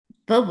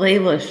The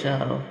Layla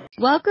Show.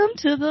 Welcome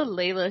to the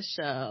Layla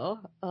Show,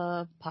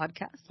 a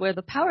podcast where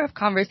the power of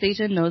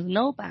conversation knows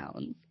no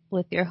bounds,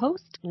 with your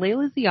host,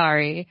 Layla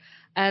Ziari.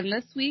 And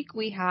this week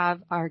we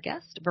have our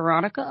guest,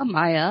 Veronika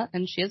Amaya,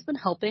 and she has been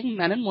helping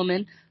men and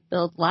women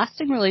build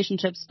lasting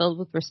relationships filled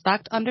with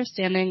respect,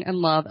 understanding, and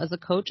love as a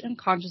coach and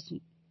conscious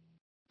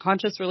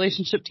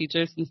relationship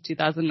teacher since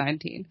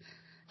 2019,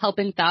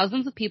 helping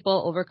thousands of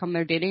people overcome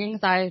their dating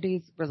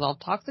anxieties, resolve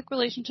toxic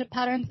relationship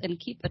patterns, and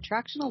keep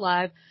attraction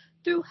alive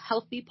through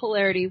healthy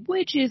polarity,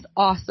 which is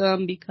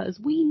awesome because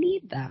we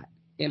need that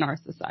in our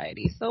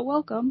society. So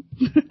welcome.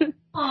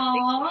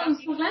 Aww, I'm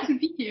so glad to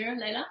be here,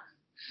 Layla.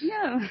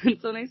 Yeah,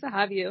 it's so nice to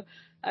have you.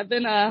 I've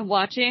been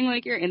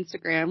watching your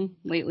Instagram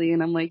lately,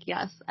 and I'm like,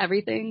 yes,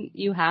 everything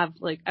you have,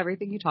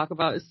 everything you talk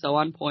about is so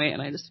on point,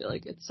 and I just feel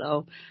like it's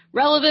so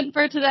relevant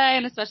for today,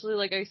 and especially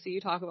I see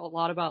you talk a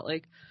lot about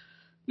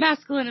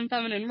masculine and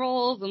feminine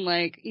roles, and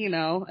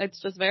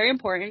it's just very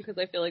important because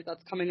I feel like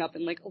that's coming up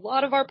in a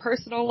lot of our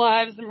personal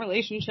lives and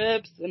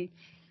relationships, and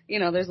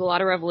there's a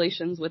lot of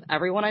revelations with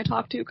everyone I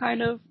talk to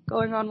kind of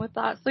going on with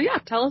that. So yeah,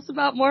 tell us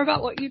more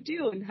about what you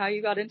do and how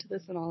you got into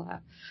this and all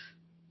that.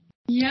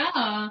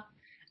 Yeah,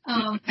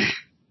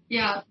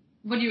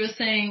 what you were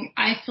saying,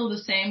 I feel the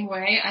same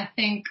way. I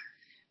think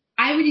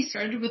I really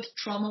started with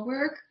trauma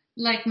work.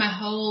 My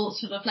whole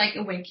sort of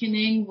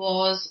awakening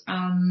was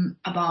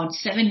about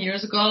 7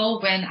 years ago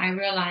when I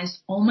realized,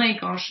 oh my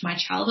gosh, my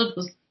childhood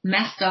was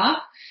messed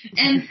up.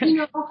 And,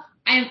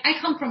 I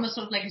come from a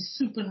sort of a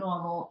super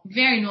normal,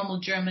 very normal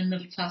German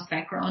middle class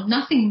background.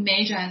 Nothing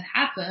major has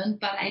happened,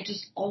 but I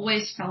just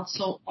always felt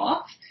so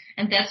off.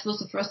 And that was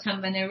the first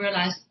time when I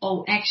realized,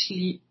 oh,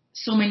 actually,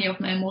 so many of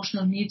my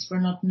emotional needs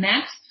were not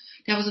met.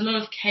 There was a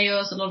lot of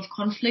chaos, a lot of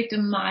conflict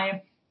in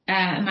my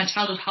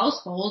childhood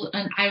household,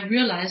 and I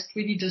realized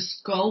really the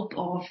scope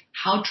of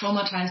how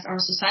traumatized our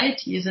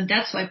society is, and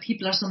that's why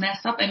people are so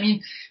messed up. I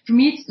mean, for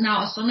me it's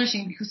now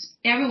astonishing because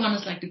everyone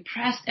is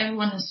depressed,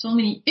 everyone has so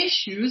many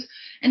issues,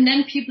 and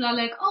then people are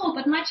like, oh,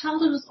 but my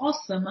childhood was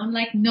awesome. I'm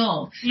like,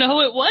 no,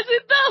 it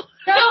wasn't though.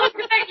 No,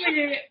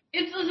 exactly.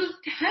 It's a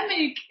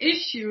systemic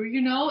issue,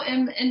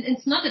 and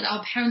it's not that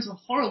our parents were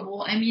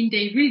horrible. I mean,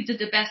 they really did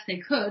the best they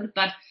could,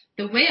 but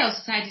the way our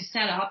society is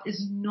set up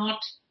is not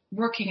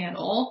working at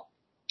all.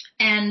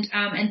 And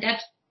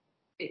that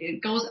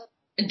it goes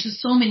into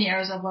so many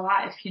areas of our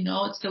life,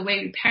 it's the way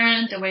we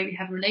parent, the way we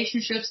have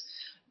relationships,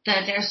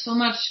 that there's so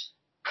much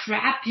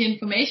crappy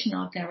information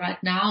out there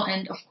right now.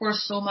 And of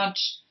course, so much,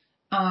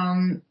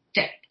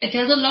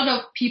 there's a lot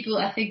of people,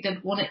 I think,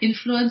 that want to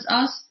influence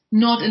us,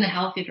 not in a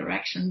healthy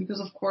direction, because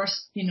of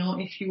course,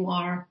 if you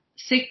are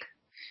sick,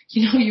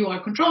 you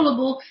are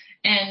controllable,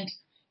 and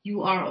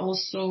you are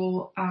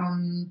also,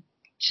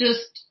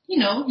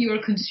 you're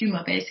a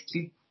consumer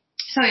basically.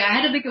 So yeah,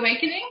 I had a big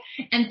awakening,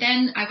 and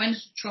then I went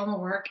to trauma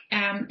work,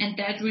 and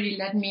that really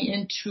led me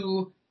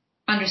into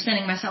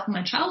understanding myself in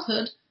my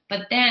childhood.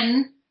 But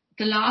then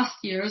the last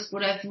years,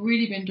 what I've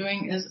really been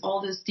doing is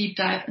all this deep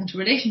dive into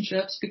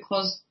relationships,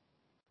 because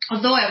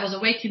although I was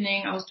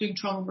awakening, I was doing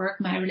trauma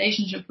work, my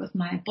relationship with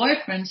my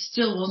boyfriend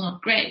still was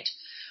not great.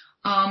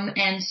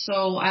 And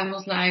so I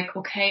was like,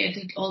 okay, I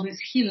did all this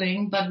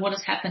healing, but what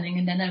is happening?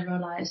 And then I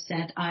realized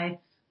that I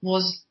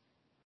was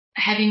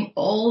having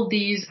all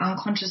these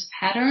unconscious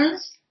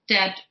patterns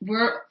that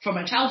were from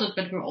my childhood,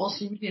 but were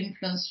also really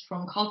influenced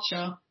from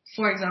culture.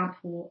 For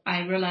example,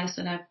 I realized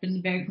that I've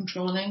been very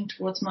controlling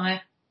towards my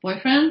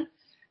boyfriend,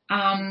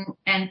 and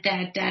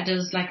that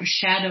is a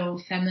shadow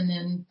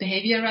feminine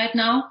behavior right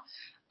now,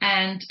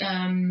 and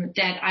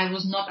that I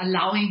was not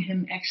allowing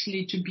him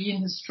actually to be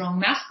in his strong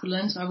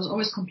masculine. So I was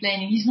always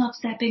complaining, he's not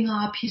stepping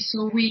up, he's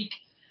so weak.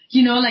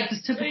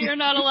 This typical. So you're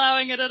not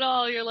allowing it at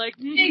all. You're like,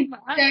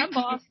 I'm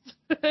boss.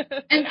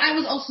 And I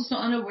was also so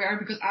unaware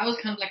because I was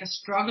kind of a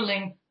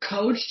struggling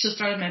coach to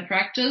start my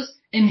practice.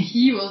 And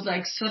he was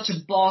such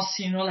a boss,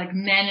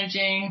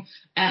 managing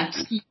a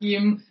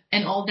team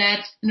and all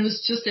that. And it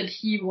was just that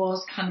he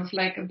was kind of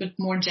a bit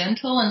more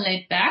gentle and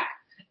laid back.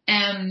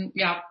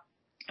 Yeah.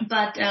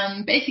 But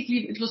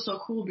basically it was so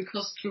cool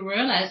because through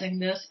realizing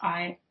this,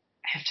 I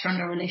have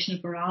turned our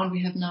relationship around.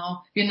 We're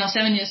now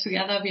 7 years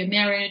together. We are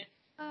married.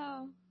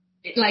 Oh.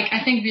 I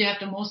think we have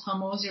the most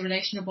harmonious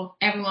relationship of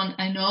everyone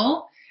I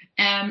know.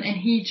 And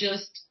he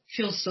just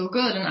feels so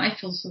good and I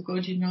feel so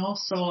good,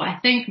 so I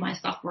think my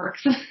stuff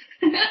works.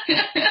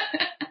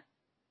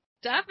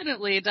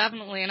 Definitely.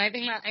 And I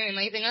think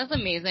that's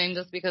amazing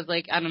just because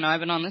I don't know,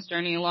 I've been on this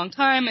journey a long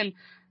time and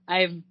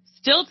I've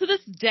still to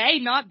this day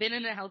not been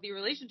in a healthy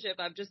relationship.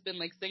 I've just been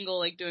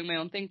single, doing my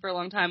own thing for a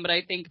long time. But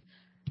I think,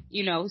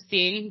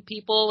 seeing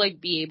people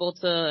be able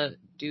to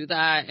do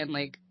that and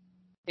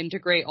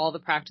integrate all the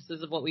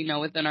practices of what we know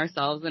within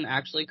ourselves and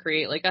actually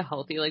create a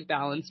healthy,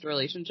 balanced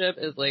relationship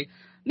is the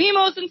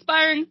most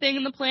inspiring thing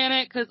in the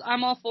planet, because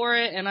I'm all for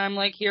it and I'm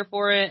here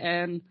for it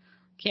and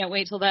can't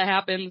wait till that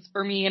happens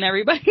for me and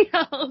everybody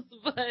else.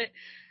 But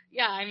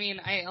yeah, I mean,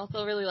 I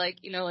also really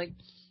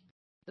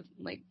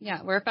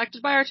we're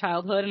affected by our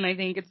childhood, and I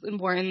think it's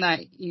important that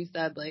you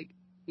said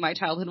my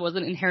childhood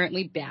wasn't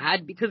inherently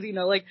bad, because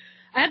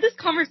I had this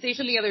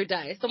conversation the other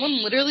day.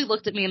 Someone literally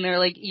looked at me and they're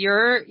like,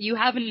 you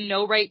have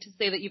no right to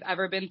say that you've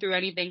ever been through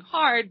anything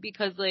hard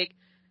because like,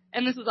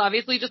 and this is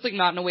obviously just like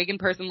not an awakened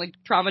person like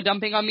trauma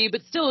dumping on me,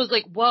 but still it was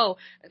like, whoa.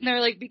 And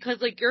they're like,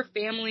 because like your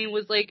family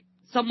was like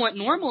somewhat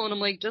normal. And I'm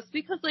like, just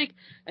because like,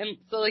 and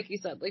so like you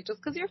said, like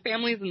just because your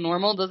family is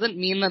normal doesn't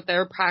mean that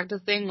they're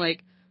practicing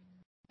like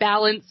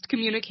balanced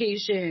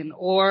communication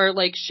or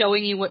like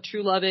showing you what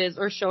true love is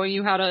or showing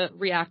you how to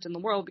react in the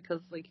world, because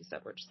like you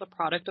said, we're just a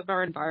product of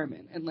our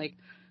environment, and like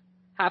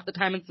half the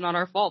time it's not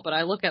our fault. But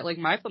I look at like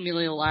my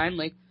familial line,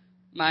 like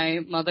my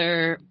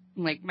mother,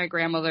 like my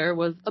grandmother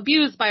was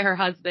abused by her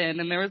husband,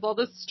 and there was all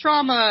this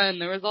trauma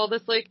and there was all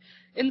this like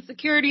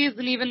insecurities,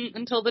 and even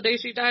until the day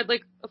she died,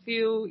 like a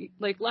few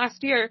like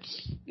last year,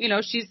 you know,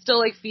 she's still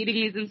like feeding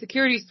these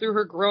insecurities through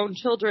her grown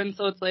children.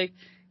 So it's like,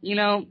 you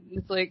know,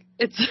 it's like,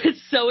 it's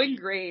so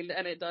ingrained,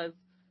 and it does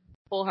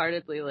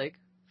wholeheartedly, like,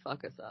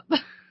 fuck us up.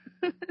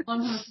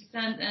 100%.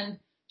 And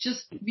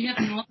just, we have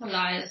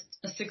normalized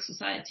a sick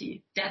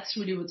society. That's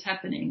really what's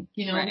happening.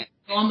 You know, Right.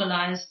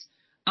 normalized,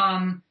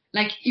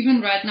 like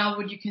even right now,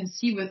 what you can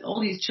see with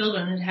all these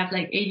children that have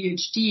like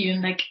ADHD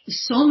and like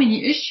so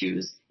many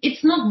issues,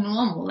 it's not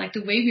normal. Like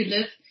the way we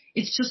live,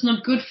 it's just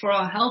not good for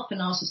our health and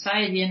our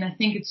society. And I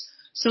think it's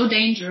so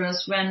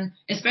dangerous when,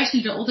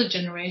 especially the older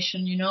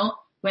generation, you know,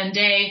 when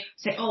they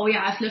say, oh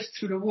yeah, I've lived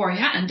through the war.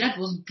 Yeah, and that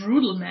was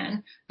brutal,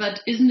 man.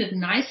 But isn't it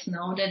nice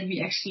now that we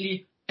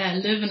actually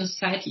live in a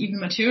society, even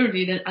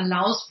materially, that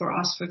allows for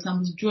us, for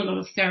example, to do a lot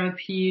of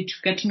therapy, to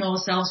get to know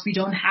ourselves. We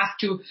don't have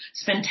to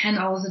spend 10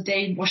 hours a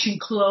day washing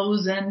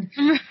clothes and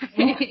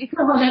Right.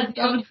 all that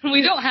stuff.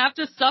 We don't have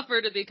to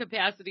suffer to the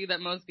capacity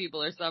that most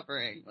people are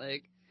suffering.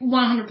 Like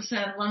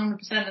 100%.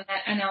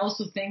 And I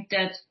also think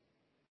that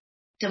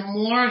the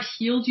more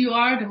healed you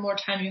are, the more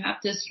time you have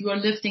this, you are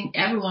lifting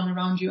everyone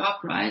around you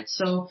up, right?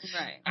 So,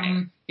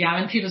 right. Yeah,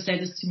 when people say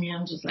this to me,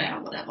 I'm just like,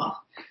 oh, whatever.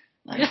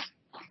 Like,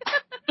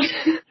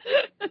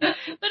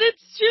 but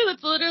it's true.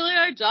 That's literally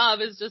our job,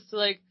 is just to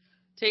like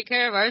take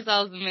care of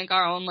ourselves and make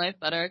our own life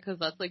better, because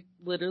that's like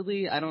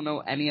literally, I don't know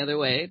any other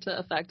way to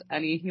affect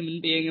any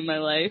human being in my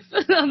life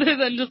other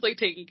than just like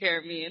taking care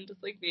of me and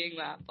just like being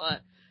that.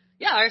 But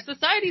yeah, our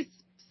society's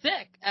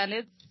sick and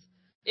it's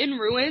in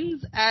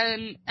ruins,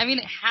 and I mean,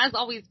 it has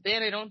always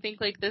been. I don't think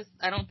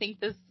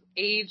this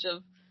age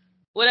of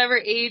whatever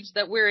age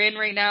that we're in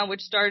right now,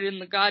 which started in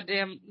the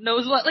goddamn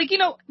knows what, like, you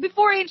know,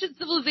 before ancient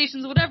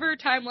civilizations, whatever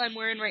timeline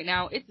we're in right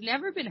now, it's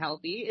never been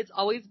healthy. It's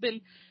always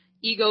been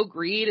ego,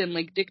 greed, and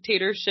like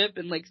dictatorship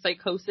and like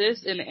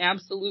psychosis and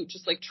absolute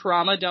just like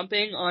trauma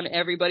dumping on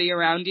everybody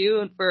around you,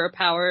 and for a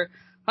power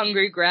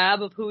hungry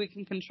grab of who we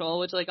can control,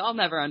 which like I'll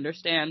never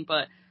understand.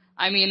 But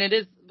I mean,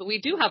 we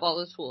do have all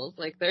the tools.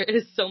 Like, there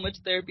is so much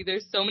therapy.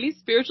 There's so many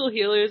spiritual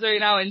healers right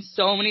now in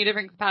so many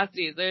different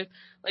capacities. There's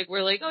like,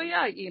 we're like, oh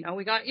yeah, you know,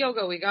 we got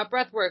yoga, we got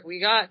breath work, we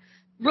got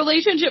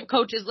relationship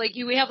coaches. Like,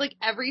 we have like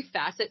every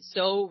facet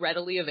so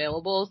readily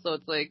available. So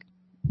it's like,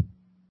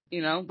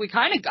 you know, we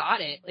kind of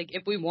got it. Like,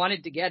 if we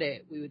wanted to get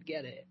it, we would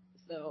get it.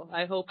 So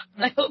I hope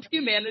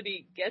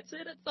humanity gets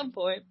it at some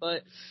point.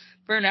 But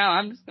for now,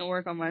 I'm just going to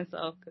work on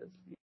myself, because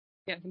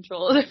can't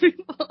control other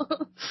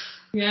people.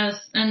 Yes,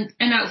 and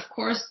of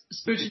course,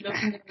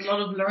 spirituality is a lot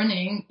of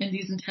learning in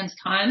these intense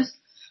times.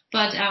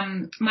 But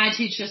my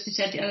teacher, she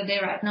said the other day,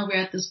 right now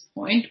we're at this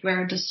point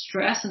where the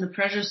stress and the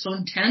pressure is so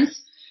intense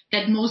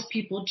that most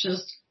people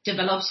just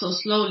develop so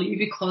slowly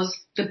because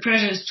the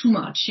pressure is too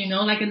much. You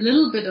know, like a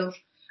little bit of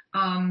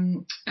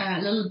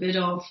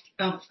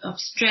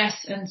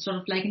stress and sort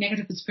of like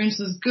negative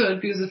experiences is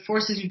good because it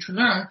forces you to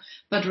learn.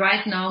 But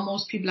right now,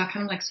 most people are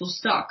kind of like so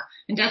stuck.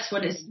 And that's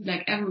what is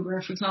like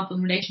everywhere. For example,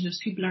 in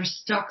relationships, people are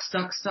stuck.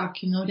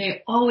 You know,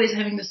 they're always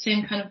having the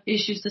same kind of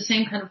issues, the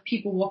same kind of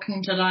people walking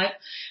into life.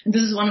 And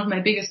this is one of my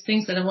biggest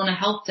things that I want to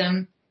help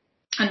them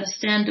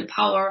understand, the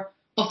power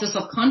of the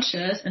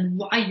subconscious and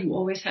why you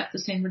always have the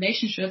same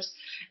relationships.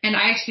 And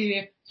I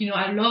actually, you know,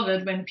 I love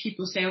it when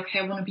people say, okay,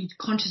 I want to be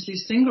consciously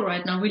single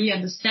right now, really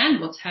understand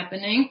what's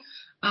happening,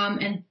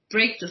 and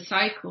break the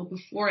cycle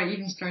before I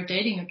even start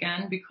dating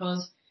again.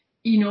 Because,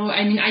 you know,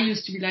 I mean, I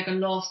used to be like a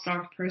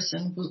love-starved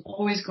person who was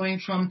always going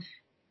from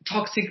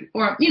toxic,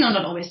 or, you know,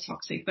 not always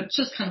toxic, but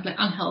just kind of like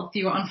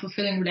unhealthy or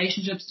unfulfilling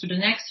relationships to the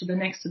next.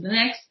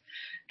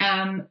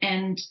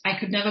 And I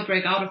could never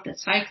break out of that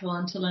cycle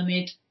until I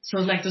made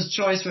sort of like this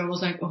choice where I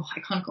was like, oh, I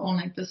can't go on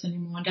like this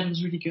anymore. And that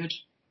was really good.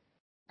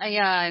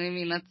 Yeah, I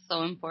mean, that's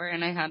so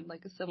important. I had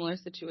like a similar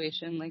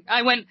situation. Like,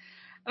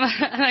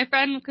 my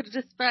friend could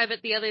describe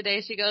it the other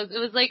day. She goes, it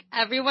was like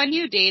everyone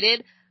you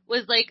dated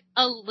was like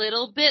a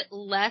little bit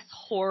less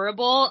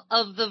horrible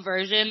of the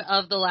version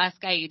of the last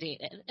guy you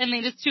dated. And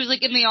she was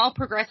like, and they all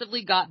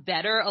progressively got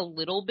better a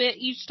little bit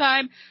each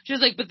time. She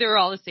was like, but they were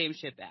all the same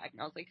shitbag.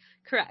 And I was like,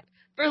 correct.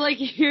 For like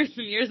years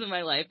and years of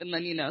my life. And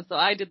then, you know, so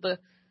I did the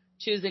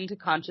choosing to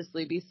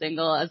consciously be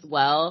single as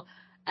well.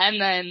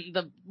 And then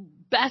the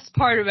best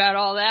part about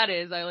all that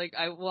is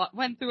I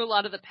went through a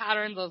lot of the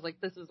patterns. I was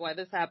like, this is why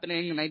this is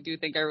happening. And I do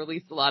think I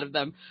released a lot of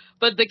them.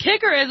 But the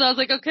kicker is I was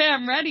like, okay,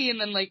 I'm ready. And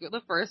then like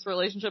the first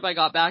relationship I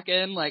got back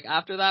in, like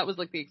after that was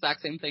like the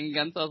exact same thing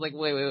again. So I was like,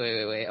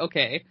 wait.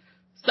 Okay.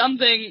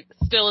 Something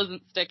still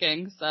isn't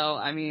sticking. So,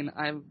 I mean,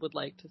 I would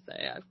like to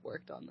say I've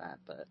worked on that,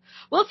 but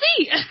we'll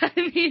see. I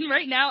mean,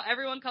 right now,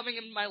 everyone coming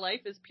into my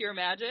life is pure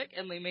magic,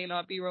 and they may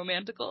not be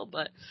romantical,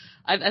 but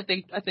I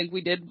think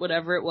we did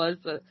whatever it was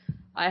that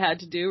I had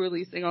to do,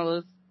 releasing all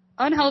those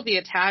unhealthy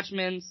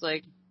attachments,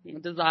 like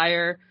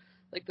desire,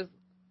 like this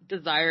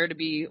desire to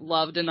be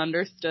loved and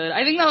understood.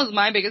 I think that was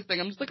my biggest thing.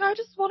 I'm just like,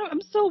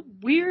 I'm so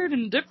weird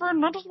and different,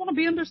 and I just want to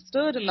be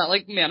understood, and that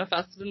like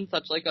manifested in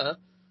such like a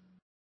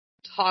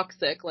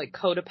toxic, like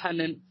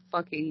codependent,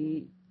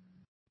 fucking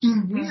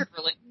weird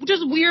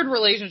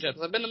relationships.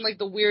 I've been in like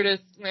the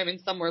weirdest. I mean,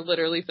 some were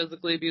literally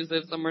physically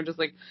abusive, some were just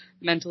like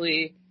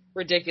mentally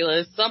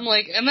ridiculous. Some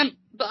like, and then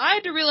but I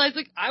had to realize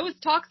like I was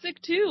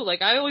toxic too.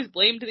 Like I always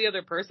blamed the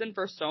other person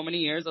for so many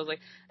years. I was like,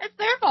 it's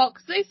their fault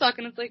because they suck,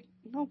 and it's like,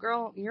 no,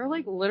 girl, you're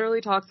like literally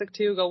toxic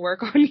too. Go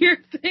work on your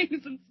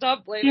things and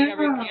stop blaming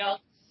everything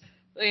else.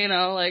 You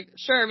know, like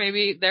sure,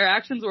 maybe their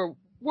actions were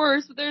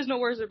worse, but there's no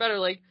worse or better.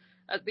 Like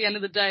at the end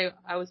of the day,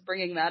 I was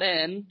bringing that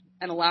in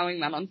and allowing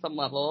that on some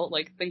level,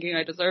 like thinking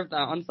I deserved that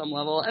on some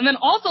level, and then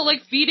also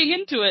like feeding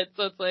into it.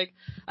 So it's like,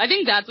 I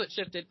think that's what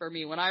shifted for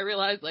me when I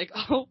realized like,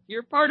 oh,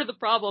 you're part of the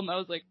problem. I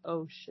was like,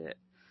 oh shit.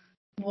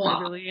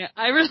 Wow.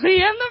 I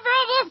really am the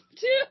problem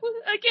too.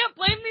 I can't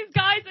blame these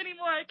guys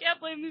anymore. I can't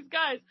blame these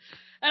guys.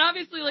 And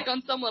obviously like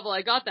on some level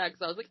I got that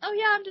because I was like, oh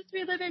yeah, I'm just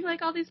reliving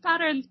like all these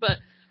patterns, but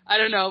I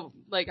don't know,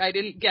 like I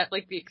didn't get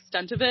like the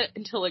extent of it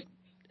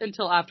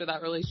until after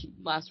that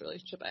last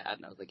relationship I had,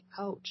 and I was like,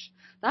 ouch,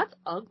 that's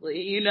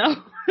ugly, you know?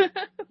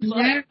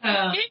 Yeah.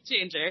 Game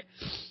changer.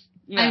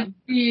 Yeah.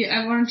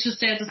 I wanted to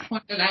say at this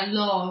point that I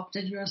love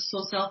that you're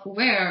so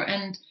self-aware,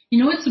 and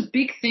you know, it's a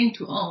big thing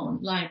to own,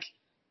 like,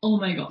 oh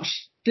my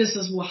gosh, this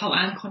is how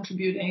I'm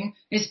contributing,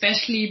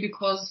 especially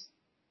because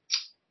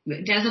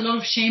there's a lot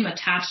of shame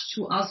attached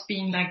to us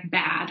being like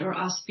bad or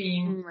us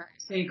being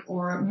sick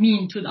or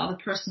mean to the other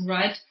person,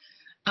 right?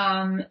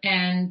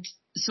 And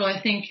so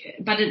I think,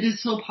 but it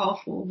is so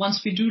powerful.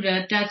 Once we do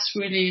that, that's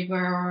really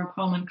where our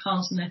empowerment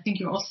comes. And I think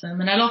you're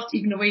awesome. And I loved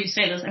even the way you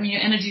say this. I mean,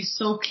 your energy is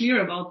so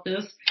clear about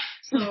this.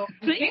 So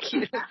thank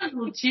you. That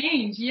will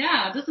change.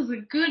 Yeah, this is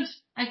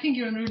I think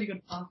you're in a really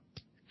good path.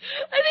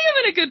 I think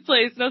I'm in a good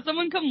place. Now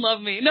someone come love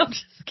me. No, I'm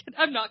just kidding.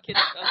 I'm not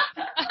kidding.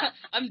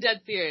 I'm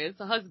dead serious.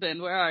 A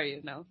husband, where are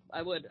you? No,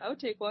 I would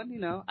take one, you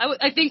know.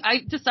 I think I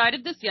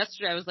decided this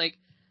yesterday. I was like,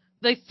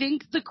 I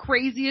think the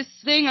craziest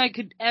thing I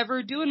could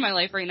ever do in my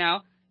life right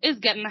now is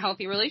get in a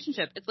healthy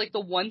relationship. It's like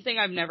the one thing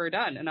I've never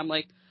done. And I'm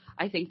like,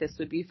 I think this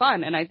would be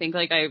fun. And I think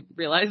like I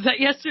realized that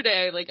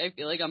yesterday. Like I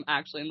feel like I'm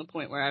actually in the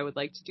point where I would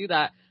like to do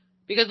that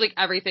because like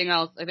everything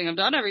else, I think I've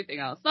done everything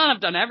else. Not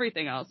I've done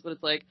everything else, but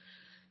it's like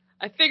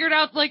I figured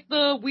out like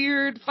the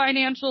weird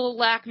financial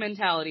lack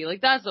mentality. Like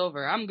that's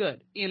over. I'm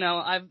good. You know,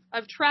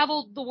 I've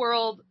traveled the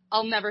world.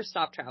 I'll never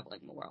stop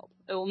traveling the world.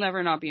 It will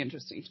never not be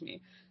interesting to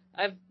me.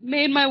 I've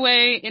made my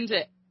way into,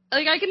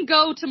 like I can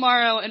go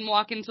tomorrow and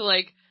walk into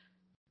like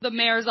the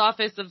mayor's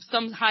office of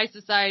some high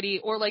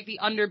society or like the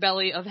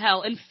underbelly of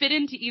hell and fit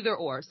into either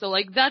or. So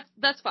like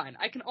that's fine.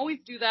 I can always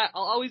do that.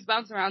 I'll always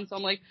bounce around. So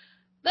I'm like,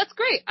 that's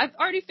great. I've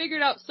already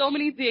figured out so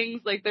many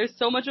things. Like there's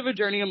so much of a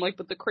journey. I'm like,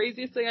 but the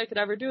craziest thing I could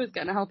ever do is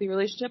get in a healthy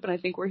relationship. And I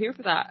think we're here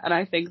for that. And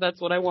I think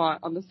that's what I want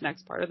on this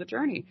next part of the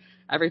journey.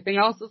 Everything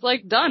else is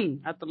like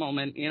done at the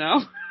moment, you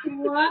know?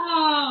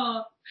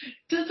 Wow.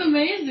 That's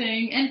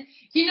amazing. And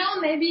you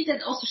know, maybe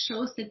that also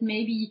shows that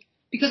maybe,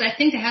 because I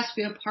think there has to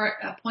be a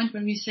point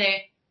when we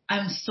say,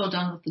 I'm so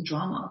done with the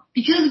drama.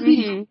 Because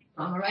we love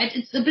drama, right?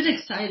 It's a bit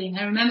exciting.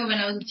 I remember when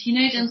I was a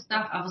teenager and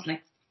stuff, I was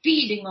like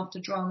feeding off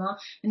the drama.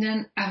 And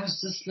then I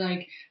was just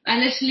like, I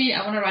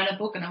want to write a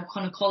book and I'm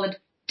going to call it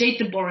Date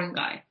the Boring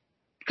Guy.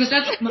 Because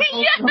that's my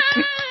whole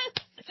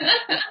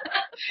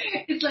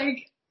It's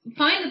like,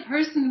 find a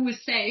person who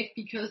is safe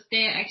because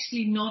they're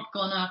actually not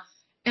gonna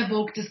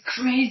evoke this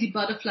crazy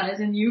butterflies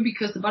in you,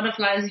 because the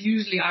butterflies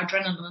usually are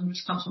adrenaline,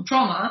 which comes from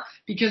trauma,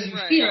 because you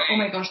feel, oh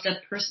my gosh,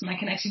 that person, I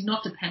can actually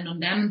not depend on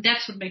them. And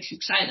that's what makes you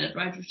excited,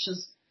 right? Which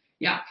is,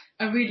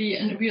 a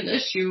real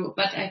issue.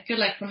 But I feel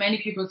like for many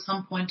people at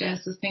some point,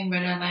 there's this thing where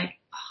they're like,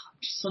 oh, I'm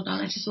just so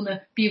done. I just want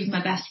to be with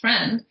my best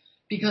friend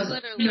because,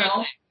 you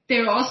know,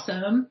 they're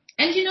awesome.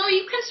 And, you know,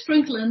 you can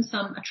sprinkle in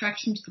some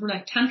attractions through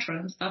like tantra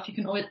and stuff. You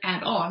can always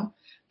add on.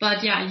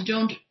 But you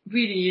don't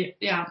really,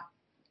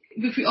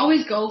 if we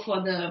always go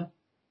for the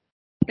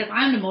guy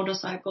on the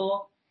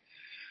motorcycle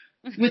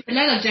with the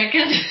leather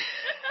jacket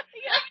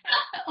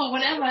or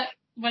whatever.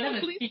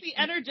 At least the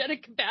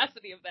energetic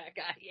capacity of that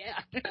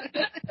guy,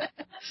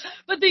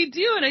 But they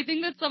do, and I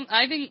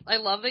think I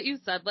love that you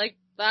said like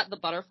that, the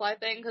butterfly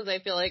thing, because I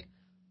feel like,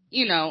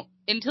 you know,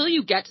 until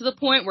you get to the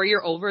point where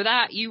you're over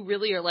that, you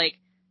really are like,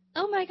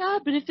 oh my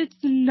god, but if it's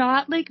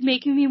not like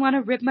making me want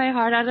to rip my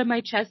heart out of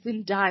my chest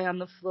and die on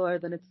the floor,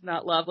 then it's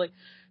not love. Like,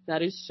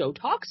 that is so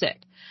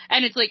toxic.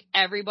 And it's like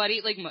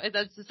everybody, like,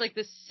 that's just like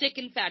this sick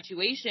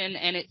infatuation,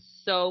 and it's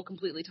so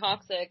completely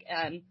toxic.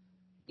 And,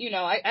 you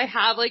know, I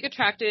have like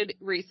attracted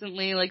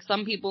recently, like,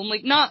 some people,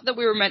 like, not that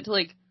we were meant to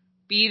like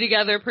be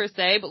together per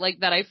se, but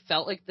like that I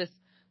felt like this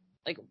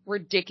like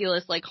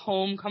ridiculous, like,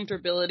 home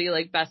comfortability,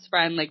 like, best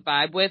friend, like,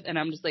 vibe with. And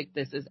I'm just like,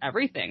 this is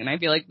everything. And I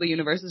feel like the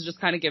universe is just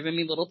kind of giving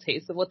me little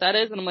tastes of what that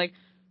is. And I'm like,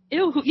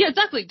 ew, yeah,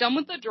 exactly. Done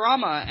with the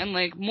drama. And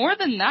like, more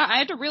than that, I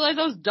had to realize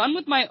I was done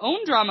with my own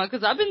drama,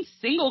 because I've been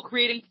single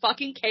creating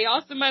fucking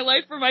chaos in my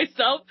life for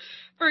myself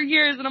for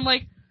years. And I'm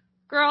like,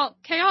 girl,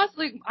 chaos,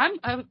 like,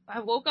 I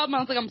woke up and I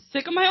was like, I'm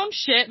sick of my own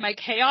shit. My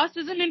chaos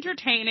isn't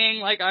entertaining.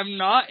 Like, I'm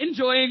not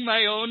enjoying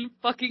my own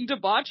fucking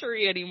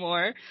debauchery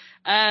anymore.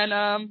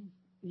 And,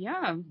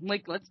 yeah,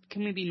 like,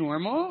 can we be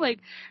normal? Like,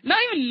 not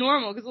even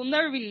normal, because we'll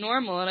never be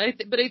normal.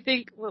 And but I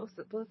think, what was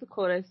the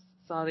quote I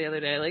saw the other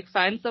day? Like,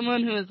 find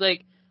someone who is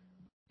like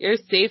your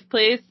safe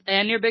place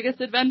and your biggest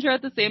adventure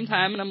at the same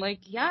time. And I'm like,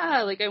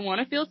 yeah, like, I want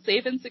to feel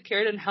safe and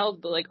secured and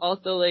held, but like,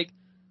 also, like,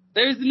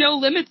 there's no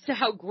limits to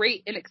how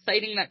great and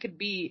exciting that could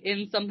be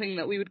in something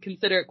that we would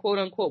consider quote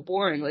unquote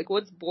boring. Like,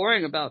 what's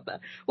boring about that?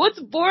 What's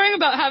boring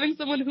about having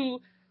someone who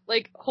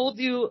like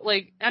holds you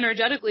like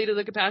energetically to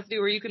the capacity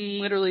where you can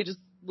literally just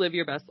live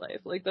your best life?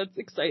 Like, that's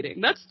exciting.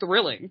 That's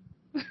thrilling.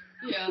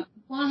 Yeah,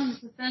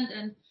 100%.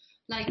 And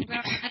like where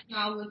I'm at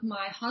now with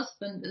my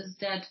husband is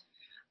that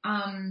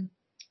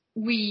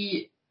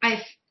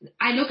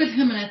I look at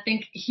him and I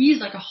think he's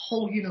like a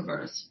whole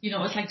universe. You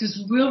know, it's like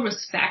this real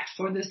respect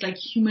for this like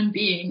human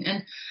being,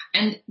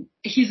 and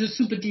he's a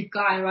super deep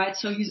guy, right?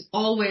 So he's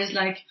always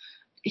like,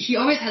 he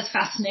always has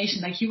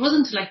fascination. Like, he was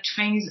into like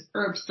Chinese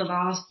herbs the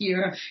last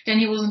year, then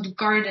he was into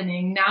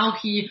gardening. Now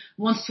he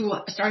wants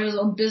to start his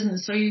own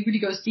business, so he really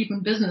goes deep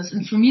in business.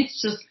 And for me, it's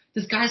just,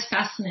 this guy's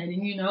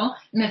fascinating, you know?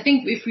 And I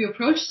think if we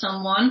approach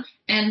someone,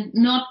 and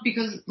not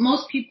because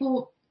most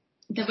people,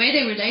 the way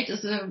they relate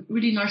is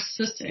really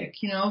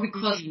narcissistic, you know,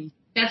 because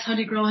that's how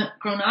they grown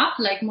up.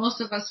 Like, most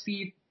of us,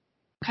 we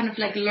kind of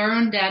like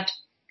learn that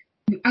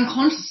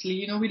unconsciously,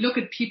 you know, we look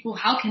at people,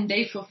 how can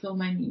they fulfill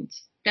my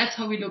needs? That's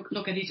how we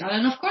look at each other.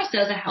 And of course,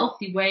 there's a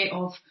healthy way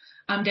of,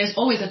 there's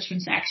always a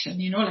transaction,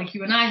 you know, like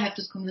you and I have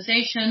this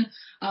conversation.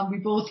 We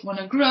both want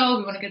to grow.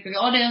 We want to get big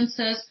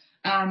audiences.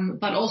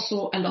 But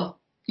also I love,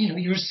 you know,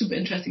 you're a super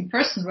interesting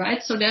person,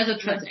 right? So there's a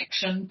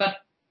transaction, but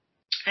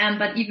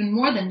even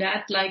more than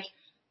that, like,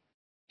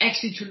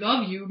 actually to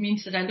love you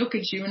means that I look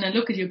at you and I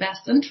look at your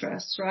best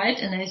interests, right?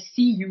 And I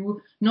see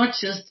you, not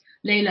just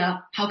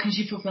Layla, how can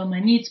she fulfill my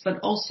needs, but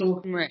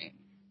also, right,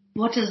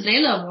 what does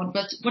Layla want?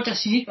 What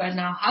does she need right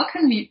now? How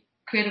can we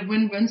create a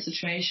win-win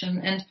situation?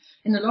 And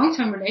in a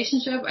long-term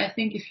relationship, I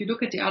think if you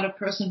look at the other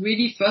person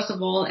really, first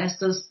of all, as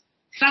this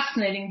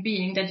fascinating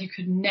being that you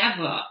could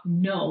never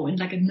know in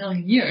like a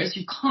million years,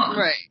 you can't.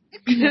 right.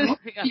 You know?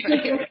 Yeah, Because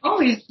there's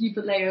always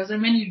deeper layers.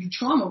 And when you do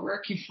trauma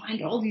work, you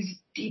find all these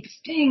deep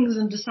things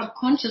and the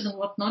subconscious and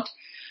whatnot.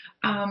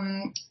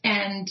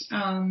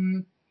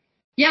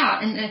 Yeah,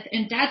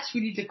 and that's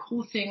really the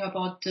cool thing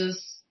about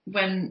this,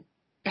 when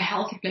a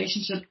healthy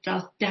relationship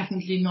does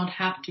definitely not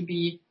have to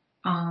be,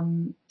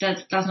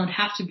 that does not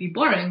have to be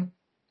boring.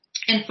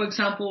 And for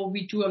example,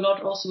 we do a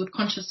lot also with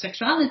conscious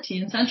sexuality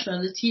and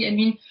sensuality. I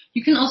mean,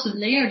 you can also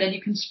layer that,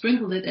 you can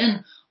sprinkle it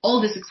in.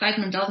 All this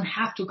excitement doesn't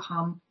have to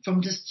come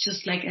from this,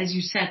 just like, as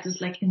you said, this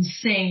like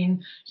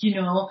insane, you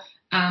know,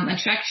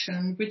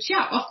 attraction, which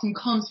often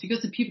comes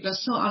because the people are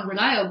so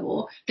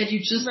unreliable that you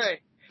just,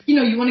 you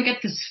know, you want to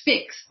get this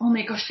fix. Oh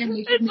my gosh,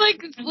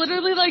 it's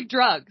literally like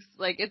drugs.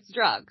 Like, it's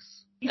drugs.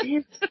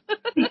 It is.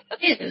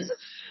 It is.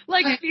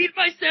 Like, feed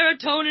my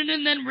serotonin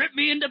and then rip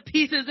me into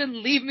pieces and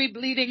leave me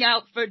bleeding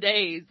out for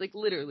days. Like,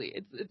 literally,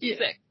 it's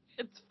sick.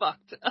 It's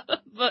fucked.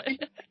 But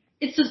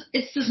it's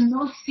this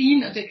not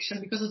seen addiction,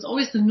 because it's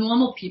always the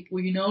normal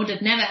people, you know,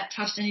 that never have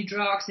touched any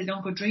drugs, they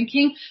don't go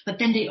drinking, but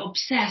then they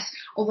obsess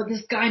over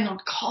this guy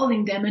not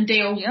calling them, and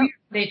they are weird.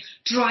 They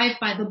drive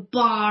by the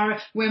bar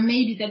where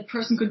maybe that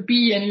person could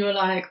be, and you're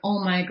like, oh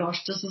my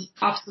gosh, this is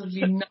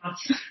absolutely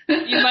nuts.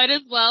 You might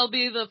as well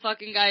be the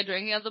fucking guy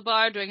drinking at the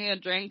bar, drinking a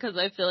drink, because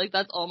I feel like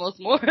that's almost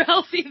more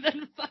healthy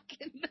than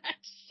fucking that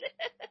shit.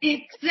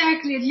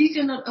 Exactly. At least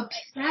you're not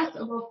obsessed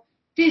over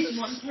this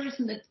one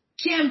person that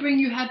can bring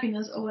you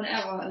happiness or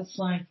whatever. It's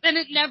like, and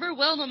it never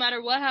will, no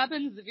matter what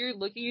happens. If you're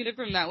looking at it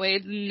from that way,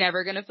 it's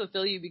never going to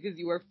fulfill you, because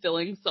you are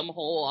filling some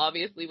hole,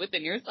 obviously,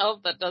 within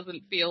yourself that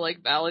doesn't feel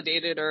like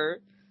validated or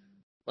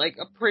like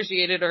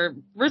appreciated or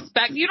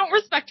respect. You don't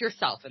respect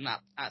yourself in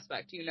that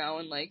aspect, you know,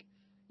 and like,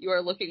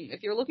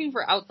 if you're looking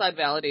for outside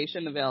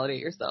validation to validate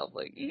yourself,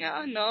 like,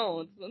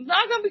 no, it's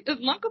not gonna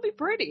be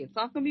pretty. It's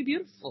not gonna be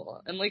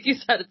beautiful. And like you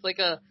said, it's like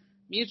a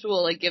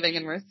mutual, like, giving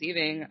and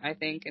receiving, I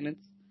think, and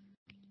it's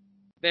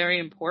very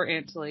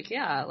important to, like,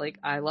 like,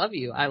 I love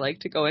you. I like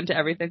to go into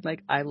everything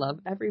like, I love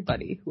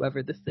everybody.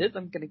 Whoever this is,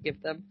 I'm going to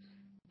give them,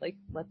 like,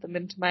 let them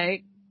into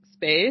my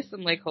space,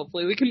 and, like,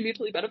 hopefully we can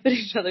mutually benefit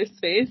each other's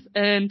space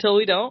until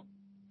we don't,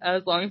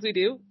 as long as we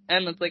do.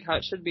 And that's, like, how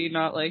it should be,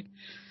 not, like,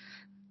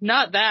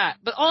 not that.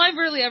 But all I've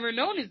really ever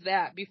known is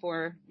that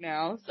before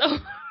now. So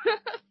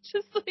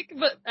just like,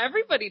 but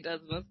everybody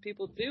does. Most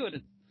people do. And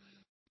it's,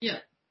 yeah.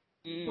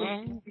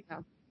 Yeah.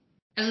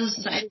 As a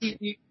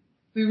society,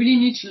 we really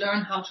need to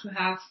learn how to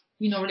have,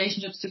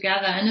 relationships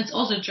together. And it's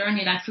also a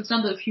journey. Like, for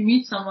example, if you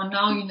meet someone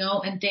now,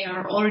 and they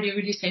are already a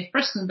really safe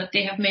person, but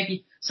they have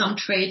maybe some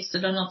traits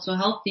that are not so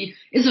healthy,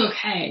 it's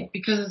okay,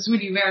 because it's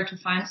really rare to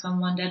find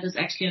someone that is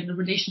actually at the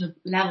relationship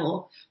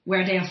level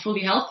where they are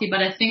fully healthy. But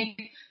I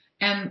think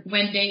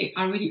when they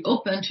are really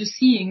open to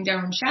seeing their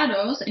own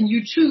shadows, and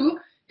you too,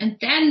 and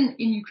then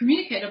you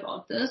communicate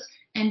about this,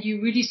 and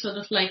you really sort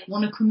of like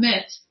want to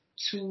commit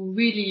to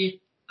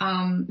really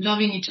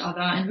loving each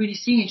other and really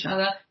seeing each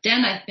other,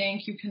 then I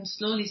think you can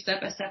slowly,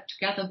 step by step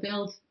together,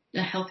 build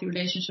a healthy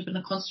relationship and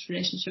a constant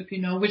relationship,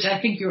 which I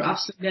think you're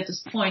absolutely at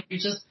this point. You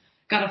just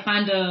gotta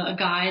find a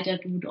guy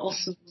that would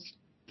also,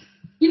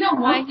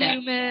 want Hi, that.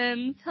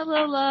 humans.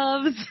 Hello,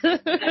 loves.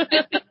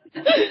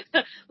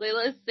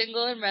 Layla is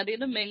single and ready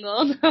to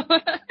mingle.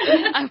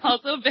 I'm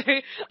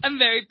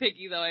very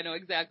picky though. I know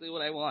exactly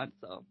what I want,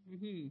 so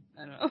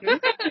I don't know.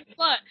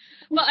 but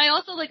I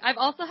also I've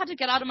also had to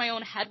get out of my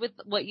own head with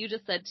what you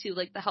just said too,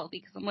 like the healthy,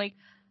 because I'm like,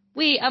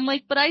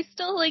 but I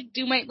still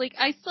do my,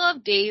 I still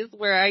have days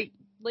where I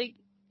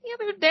the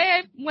other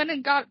day I went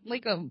and got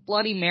a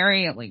Bloody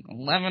Mary at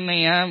 11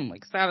 a.m.,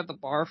 sat at the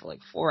bar for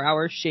 4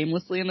 hours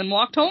shamelessly and then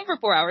walked home for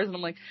 4 hours, and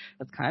I'm like,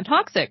 that's kind of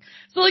toxic.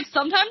 So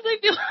sometimes I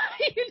feel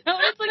it's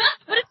but it's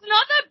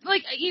not that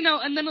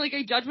and then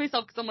I judge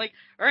myself because I'm like,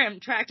 all right, I'm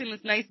attracting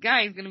this nice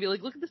guy. He's going to be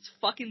like, look at this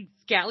fucking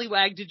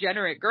scallywag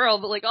degenerate girl.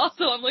 But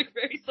also I'm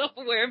very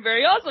self-aware and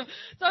very awesome.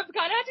 So I've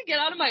kind of had to get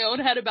out of my own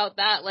head about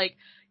that.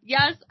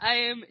 Yes,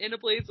 I am in a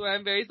place where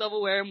I'm very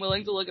self-aware and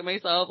willing to look at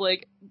myself,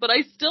 but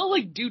I still,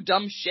 do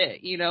dumb shit,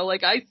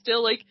 I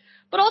still,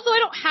 but also I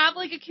don't have,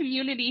 a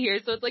community here,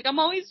 so it's I'm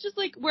always just,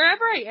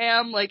 wherever I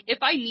am,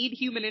 if I need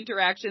human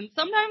interaction,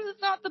 sometimes it's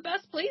not the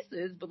best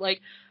places, but, I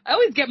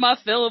always get my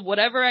fill of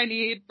whatever I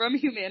need from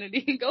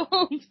humanity and go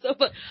home, so,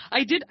 but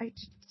I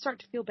start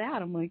to feel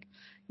bad. I'm I'm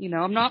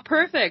not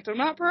perfect. I'm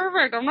not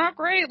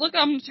great. Look,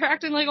 I'm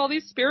attracting, all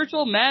these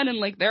spiritual men,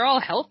 and, they're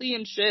all healthy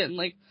and shit, and,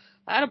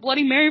 I had a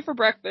Bloody Mary for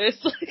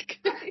breakfast,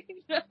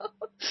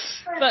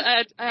 But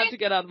I have to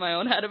get out of my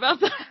own head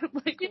about that,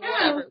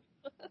 whatever.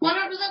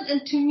 100%.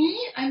 And to me,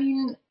 I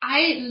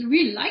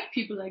really like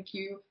people like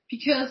you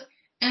because,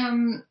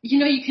 you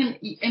can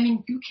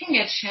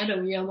get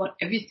shadowy about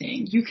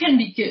everything. You can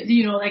be,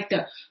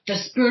 the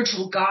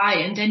spiritual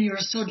guy, and then you're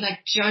so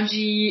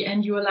judgy,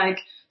 and you're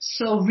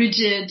so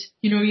rigid,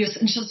 you're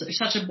in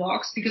such a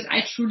box, because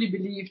I truly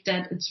believe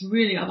that it's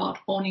really about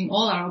owning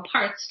all our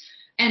parts.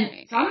 And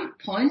at some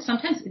point,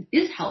 sometimes it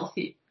is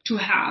healthy to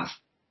have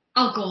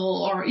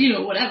alcohol or,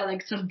 whatever,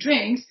 some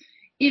drinks,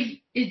 if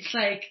it's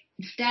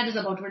if that is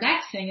about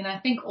relaxing. And I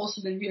think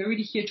also that we are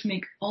really here to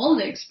make all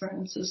the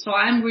experiences. So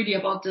I'm really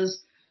about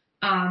this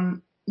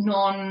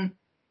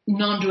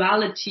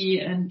non-duality,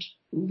 and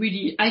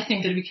really, I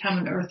think that we come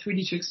on Earth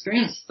really to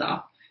experience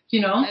stuff,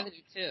 I do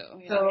too.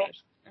 Yeah.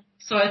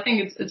 So I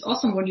think it's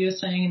awesome what you're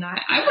saying, and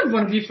I would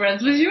want to be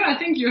friends with you. I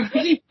think you're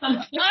really fun.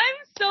 I'm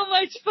so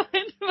much fun.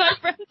 My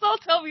friends all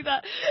tell me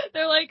that.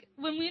 They're like,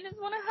 when we just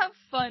want to have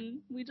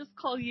fun, we just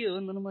call you.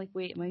 And then I'm like,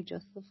 wait, am I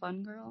just the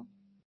fun girl?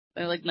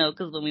 They're like, no,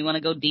 because when we want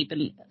to go deep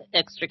and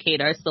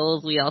extricate our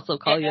souls, we also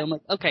call you. I'm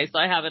like, okay, so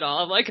I have it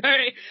all. I'm like, all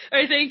right,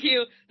 thank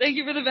you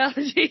for the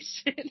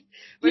validation.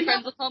 My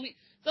friends will call me.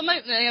 So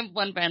I have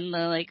one friend,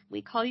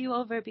 we call you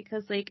over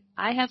because,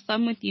 I have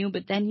fun with you,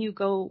 but then you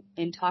go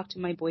and talk to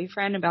my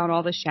boyfriend about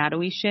all the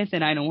shadowy shit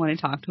that I don't want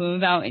to talk to him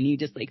about, and you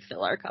just,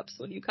 fill our cups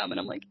when you come, and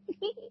I'm like,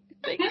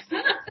 thanks. So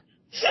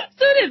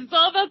it is. It's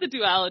all about the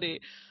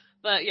duality.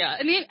 But, yeah,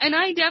 and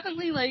I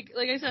definitely, like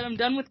I said, I'm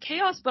done with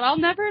chaos, but I'll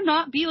never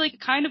not be,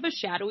 kind of a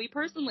shadowy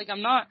person.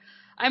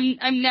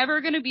 I'm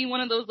never going to be one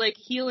of those,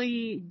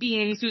 healing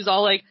beings who's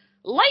all,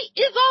 light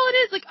is all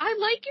it is. I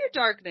like your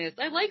darkness.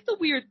 I like the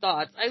weird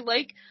thoughts. I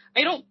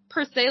don't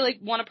per se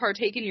want to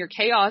partake in your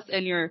chaos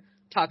and your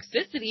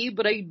toxicity,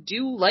 but I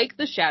do like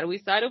the shadowy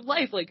side of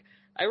life.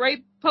 I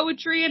write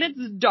poetry and it's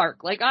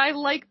dark. I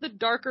like the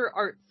darker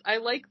arts. I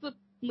like the,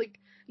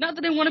 not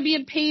that I want to be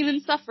in pain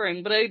and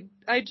suffering, but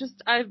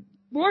I'm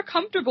more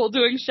comfortable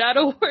doing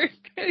shadow work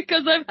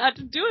because I've had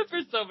to do it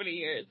for so many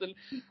years, and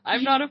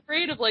I'm not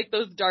afraid of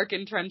those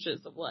darkened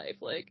trenches of life.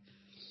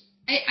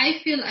 I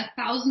feel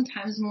 1,000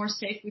 times more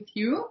safe with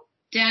you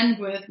than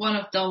with one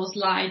of those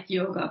light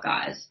yoga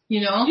guys,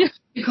 Yeah.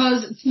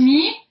 Because to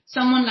me,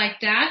 someone like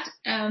that,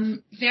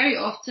 very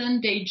often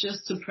they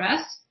just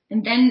suppress,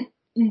 and then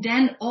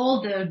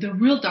all the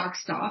real dark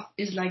stuff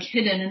is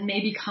hidden and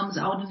maybe comes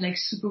out in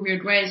super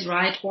weird ways,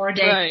 right? Or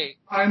they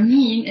are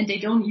mean and they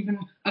don't even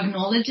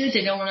acknowledge it.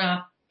 They don't want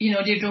to,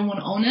 they don't want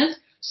to own it.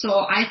 So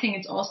I think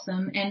it's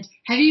awesome. And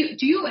have you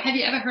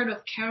ever heard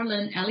of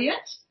Carolyn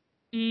Elliott?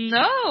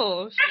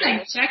 No.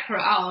 Check her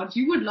out.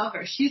 You would love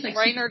her. She's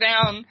writing her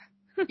down.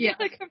 Yeah.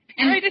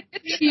 And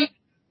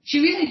she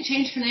recently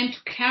changed her name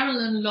to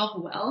Carolyn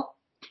Lovewell.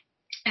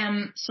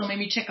 So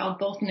maybe check out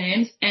both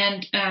names.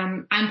 And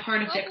I'm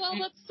part of that. Oh, well,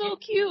 that's so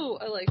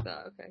cute. I like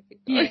that. Okay.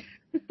 Yeah.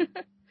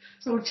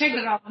 So check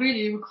it out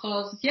really,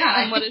 because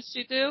yeah. And what does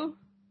she do?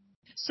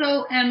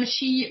 So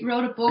she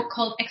wrote a book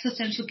called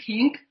Existential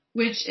Kink,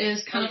 which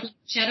is kind of like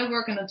shadow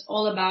work, and it's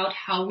all about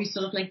how we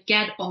sort of like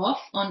get off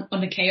on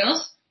the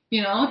chaos,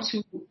 you know,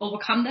 to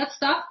overcome that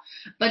stuff.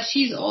 But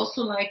she's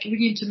also like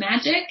really into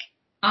magic,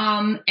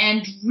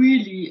 and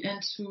really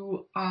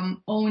into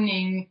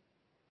owning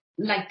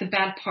like the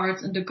bad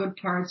parts and the good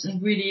parts,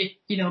 and really,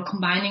 you know,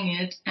 combining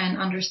it and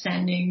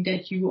understanding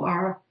that you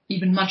are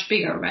even much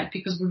bigger, right?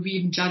 Because what we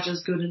even judge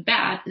as good and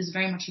bad is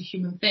very much a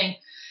human thing.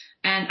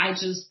 And I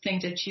just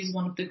think that she's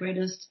one of the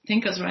greatest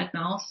thinkers right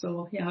now.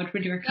 So yeah, I would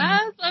really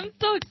recommend. Yes, I'm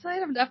so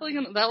excited. I'm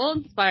definitely that will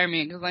inspire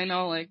me, because I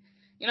know, like,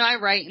 you know, I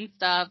write and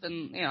stuff,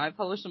 and, you know, I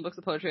published some books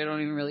of poetry I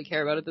don't even really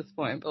care about at this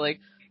point, but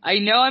like, I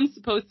know I'm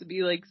supposed to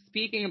be like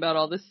speaking about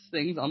all these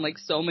things on like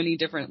so many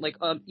different, like,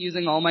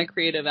 using all my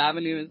creative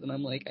avenues, and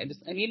I'm like,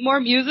 I need more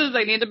muses.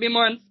 I need to be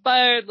more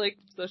inspired. Like,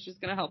 so she's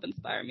gonna help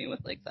inspire me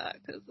with like that,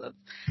 because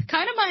that's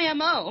kind of my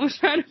MO. I'm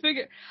trying to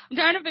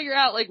figure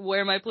out like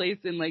where my place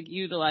in like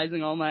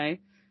utilizing all my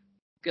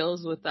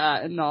skills with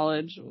that and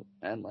knowledge,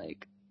 and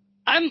like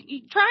I'm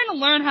trying to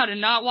learn how to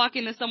not walk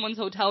into someone's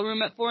hotel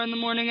room at 4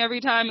 a.m.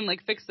 every time and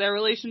like fix their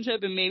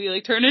relationship and maybe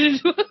like turn it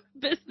into a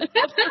business.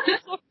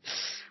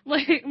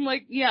 Like, I'm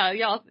like, yeah,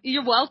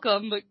 you're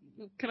welcome, but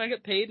can I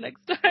get paid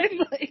next time?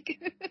 Like,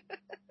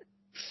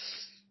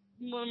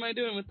 what am I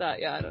doing with that?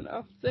 Yeah, I don't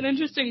know. It's an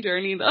interesting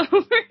journey though,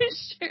 for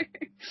sure.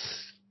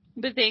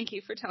 But thank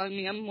you for telling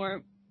me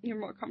you're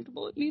more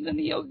comfortable with me than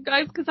the yoga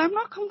guys, because I'm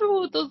not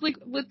comfortable with those, like,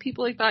 with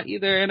people like that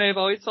either, and I've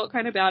always felt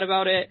kind of bad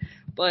about it,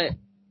 but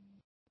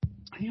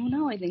I don't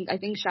know, I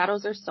think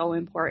shadows are so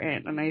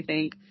important, and I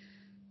think,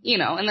 you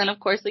know, and then of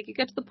course, like, you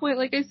get to the point,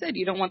 like I said,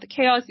 you don't want the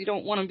chaos, you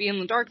don't want to be in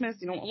the darkness,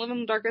 you don't want to live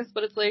in the darkness,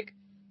 but it's like,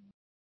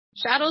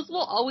 shadows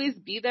will always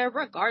be there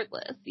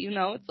regardless, you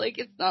know? It's like,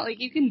 it's not like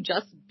you can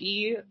just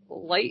be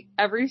light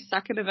every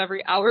second of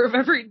every hour of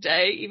every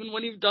day, even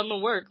when you've done the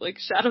work. Like,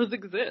 shadows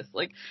exist.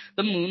 Like,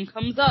 the moon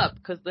comes up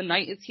because the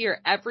night is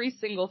here every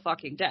single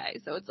fucking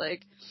day. So it's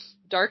like,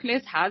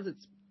 darkness has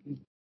its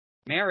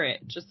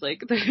merit. Just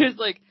like,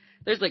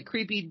 there's like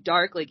creepy,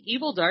 dark, like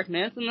evil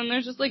darkness, and then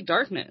there's just like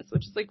darkness,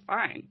 which is like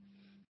fine.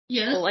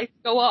 Yes. The lights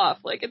go off.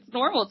 Like, it's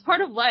normal. It's part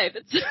of life.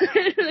 It's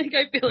like,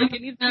 I feel like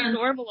it needs to be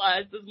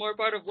normalized as more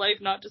part of life,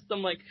 not just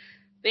some like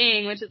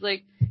thing, which is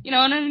like, you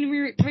know, and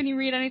then when you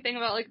read anything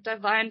about like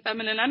divine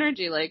feminine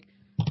energy, like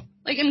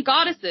in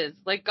goddesses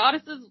like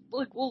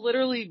will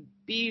literally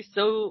be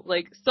so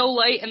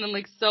light, and then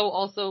like so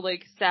also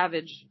like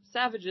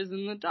savages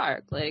in the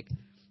dark. Like,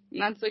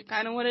 and that's like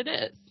kind of what it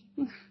is.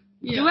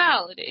 Yeah.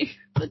 Duality.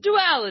 The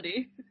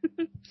duality.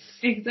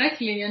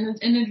 Exactly. And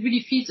it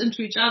really feeds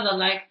into each other.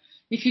 Like,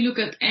 if you look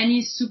at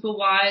any super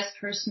wise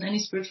person, any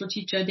spiritual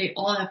teacher, they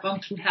all have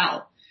gone through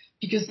hell,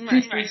 because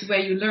this is where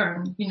you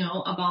learn, you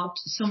know, about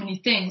so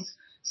many things.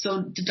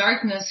 So the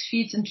darkness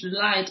feeds into the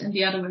light and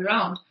the other way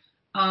around.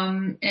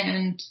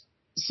 And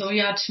so,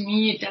 yeah, to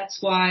me, that's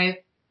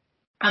why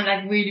I'm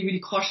like really, really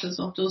cautious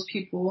of those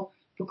people,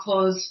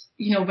 because,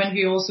 you know, when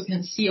we also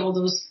can see all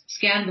those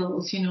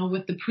scandals, you know,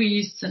 with the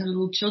priests and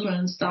little children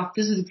and stuff,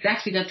 this is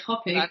exactly that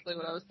topic. Exactly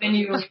what I was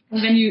saying.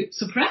 When you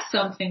suppress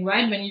something,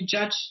 right? When you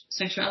judge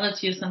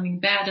sexuality as something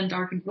bad and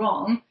dark and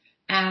wrong,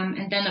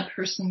 and then a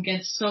person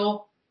gets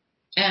so,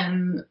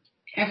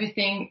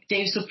 everything,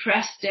 they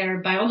suppress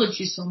their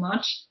biology so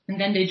much,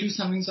 and then they do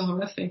something so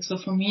horrific. So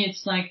for me,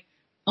 it's like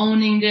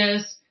owning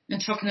this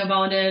and talking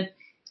about it,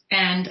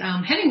 and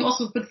having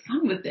also good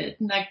fun with it,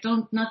 like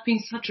not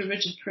being such a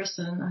rigid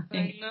person, I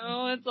think. I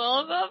know, it's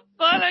all about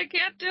fun. I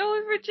can't deal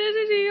with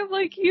rigidity. I'm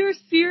like, you're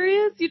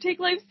serious? You take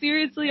life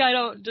seriously? I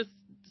don't. Just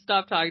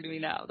stop talking to me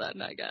now,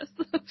 then, I guess.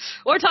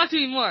 Or talk to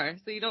me more,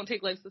 so you don't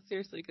take life so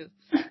seriously, because,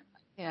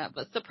 yeah,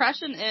 but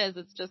suppression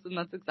it's just, and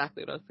that's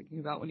exactly what I was thinking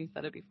about when you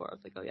said it before. I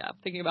was like, oh yeah, I'm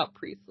thinking about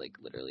priests, like,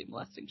 literally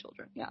molesting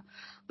children, yeah.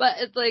 But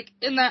it's like,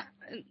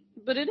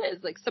 but it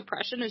is, like,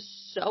 suppression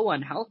is so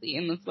unhealthy,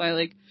 and that's why,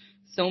 like,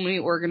 so many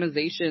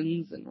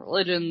organizations and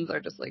religions are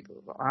just like,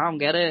 I don't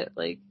get it.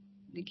 Like,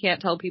 you can't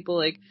tell people,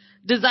 like,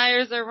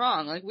 desires are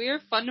wrong. Like, we are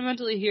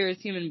fundamentally here as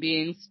human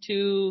beings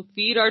to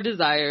feed our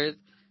desires,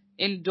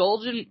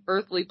 indulge in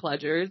earthly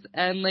pleasures,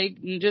 and, like,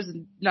 just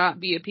not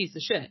be a piece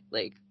of shit.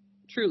 Like,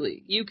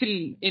 truly. You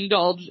can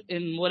indulge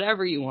in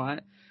whatever you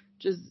want.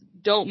 Just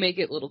don't make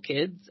it little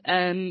kids,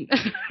 and,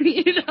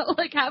 you know,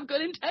 like, have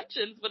good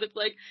intentions. But it's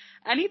like,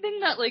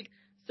 anything that, like,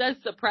 says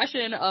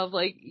suppression of,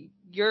 like,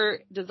 your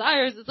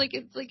desires, it's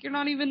like you're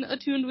not even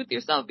attuned with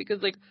yourself,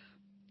 because, like,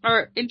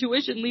 our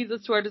intuition leads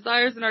us to our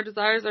desires, and our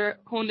desires are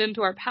honed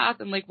into our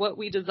path, and, like, what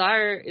we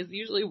desire is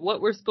usually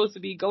what we're supposed to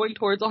be going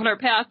towards on our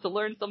path to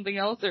learn something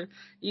else, or,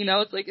 you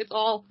know, it's like, it's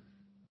all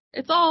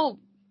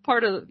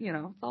part of, you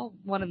know, it's all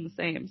one and the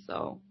same.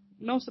 So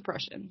no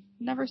suppression,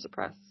 never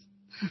suppress.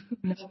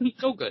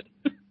 No good.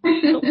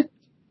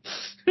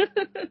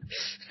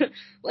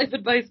 Life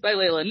advice by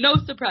Layla: no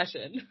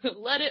suppression.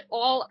 Let it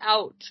all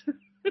out.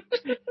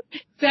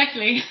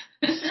 Exactly.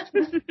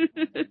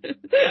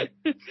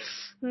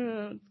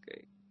 Oh, that's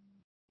great.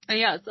 And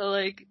yeah, so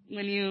like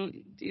when you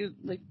do,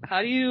 like,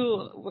 how do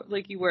you,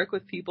 like, you work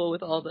with people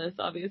with all this,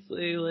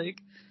 obviously, like,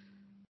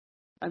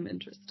 I'm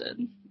interested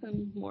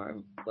in more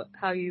of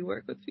how you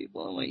work with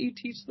people and what you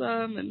teach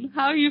them and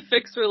how you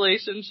fix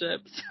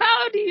relationships.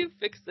 How do you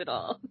fix it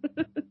all?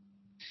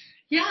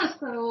 Yeah,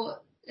 so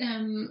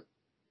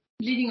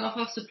leading off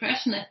of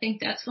suppression, I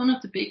think that's one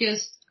of the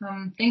biggest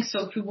things.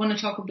 So if we want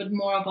to talk a bit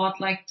more about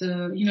like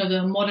the, you know,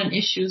 the modern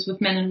issues with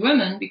men and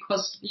women,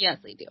 because yes,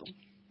 they do.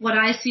 What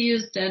I see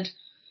is that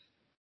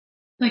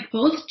like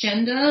both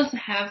genders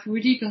have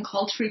really been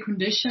culturally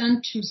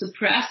conditioned to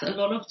suppress a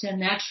lot of their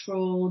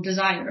natural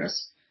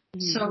desires.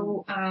 Mm-hmm.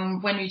 So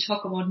when we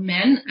talk about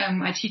men,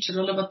 I teach a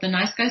lot about the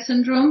nice guy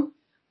syndrome,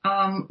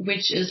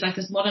 which is like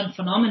this modern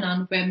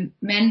phenomenon where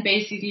men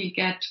basically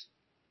get,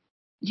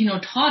 you know,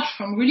 taught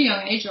from really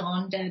young age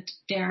on that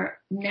their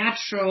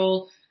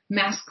natural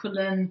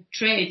masculine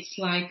traits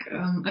like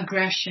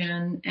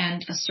aggression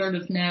and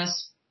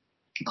assertiveness,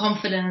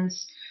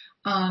 confidence,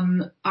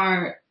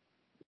 are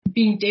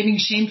they're being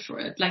shamed for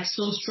it, like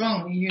so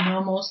strongly, you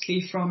know,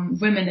 mostly from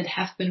women that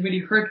have been really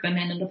hurt by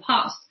men in the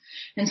past.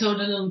 And so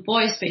the little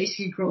boys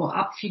basically grow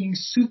up feeling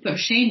super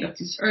ashamed of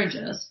these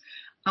urges.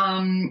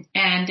 And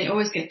they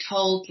always get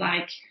told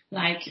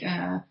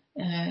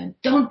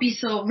don't be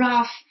so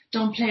rough,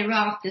 don't play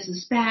rough, this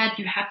is bad,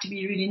 you have to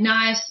be really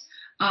nice,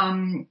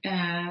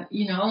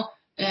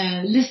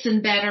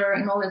 listen better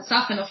and all that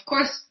stuff. And of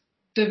course,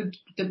 the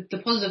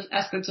positive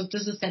aspects of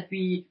this is that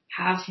we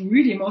have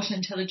really emotionally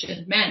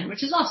intelligent men,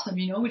 which is awesome,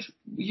 you know, which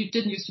you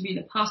didn't used to be in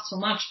the past so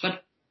much.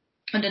 But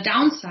on the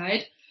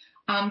downside,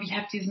 we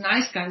have these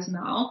nice guys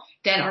now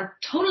that are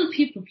total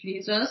people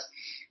pleasers,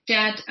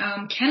 that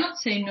cannot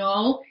say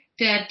no,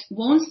 that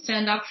won't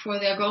stand up for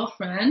their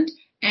girlfriend,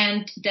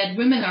 and that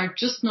women are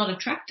just not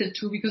attracted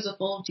to because of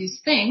all of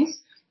these things.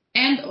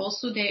 And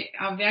also they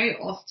are very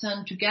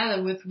often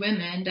together with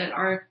women that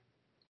are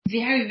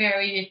very,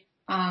 very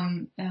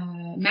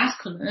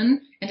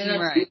masculine, and that are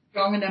right.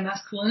 Strong in their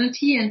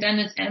masculinity, and then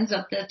it ends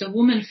up that the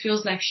woman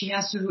feels like she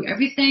has to do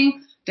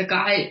everything. The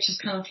guy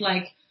just kind of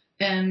like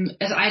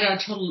as either a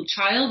total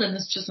child and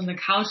is just on the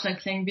couch like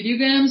playing video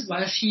games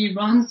while she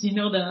runs, you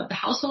know, the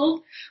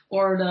household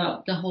or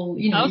the whole,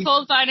 you know,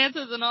 household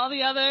finances and all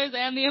the others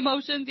and the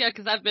emotions. Yeah,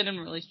 because I've been in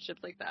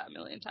relationships like that a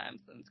million times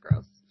and it's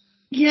gross.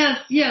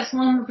 Yes,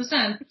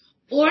 100%.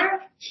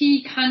 Or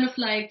he kind of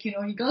like, you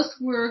know, he goes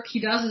to work, he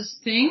does his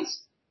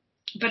things,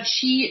 but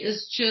she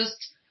is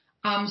just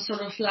sort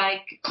of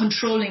like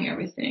controlling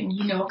everything,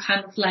 you know,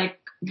 kind of like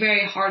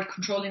very hard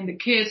controlling the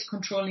kids,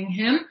 controlling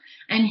him,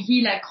 and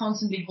he like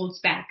constantly holds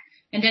back.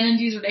 And then in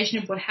these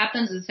relationships, what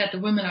happens is that the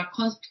women are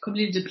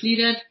completely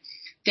depleted.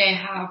 They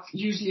have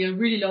usually a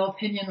really low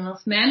opinion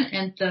of men,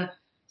 and the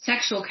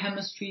sexual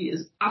chemistry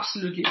is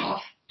absolutely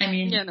off. I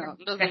mean, yeah, no,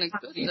 it doesn't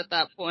exist at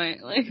that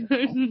point. Like,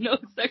 there's no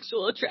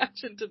sexual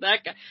attraction to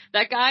that guy.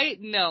 That guy,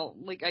 no.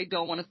 Like, I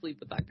don't want to sleep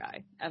with that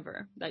guy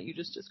ever. That you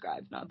just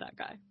described, not that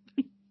guy.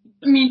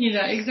 Me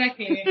neither,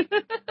 exactly.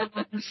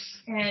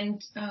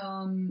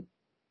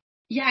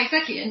 Yeah,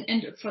 exactly.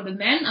 And for the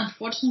men,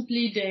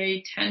 unfortunately,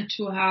 they tend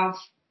to have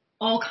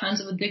all kinds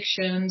of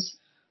addictions.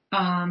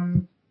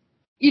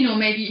 You know,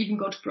 maybe even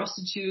go to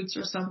prostitutes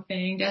or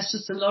something. There's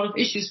just a lot of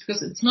issues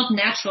because it's not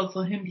natural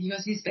for him,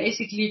 because he's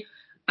basically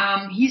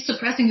he's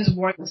suppressing his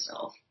warrior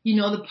self, you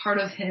know, the part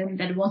of him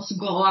that wants to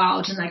go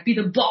out and like be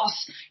the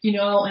boss, you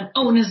know, and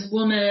own his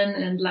woman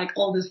and like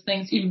all these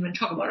things. Even when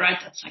talk about, right,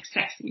 that's like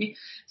sexy.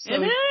 So,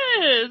 it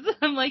is.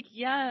 I'm like,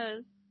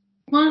 yes.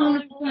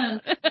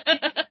 100%.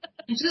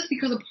 And just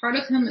because a part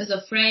of him is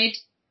afraid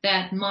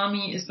that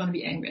mommy is going to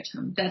be angry at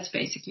him. That's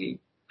basically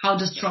how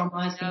this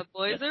trauma is. Yeah,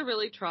 boys are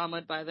really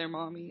traumatized by their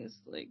mommies,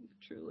 like,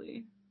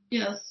 truly.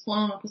 Yes,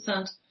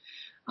 100%.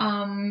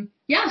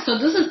 Yeah, so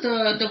this is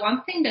the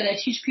one thing that I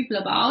teach people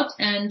about,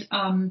 and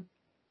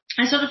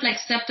I sort of like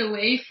stepped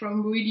away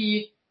from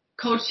really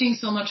coaching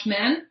so much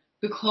men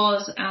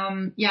because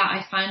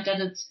I find that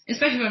it's,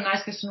 especially for a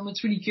nice guy syndrome,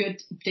 it's really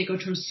good if they go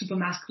to a super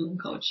masculine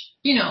coach,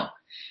 you know.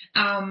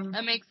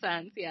 That makes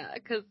sense, yeah,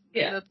 because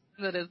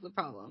that is the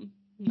problem.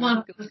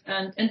 100%.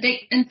 And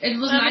it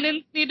was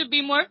feminines need to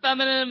be more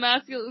feminine and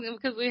masculine,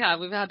 because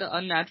we've had to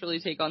unnaturally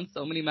take on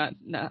so many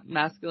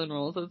masculine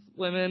roles as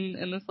women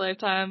in this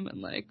lifetime, and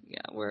like,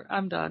 yeah,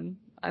 I'm done.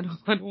 I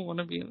don't want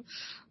to be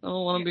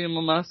in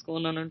my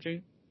masculine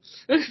energy.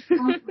 For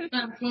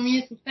me,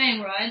 it's the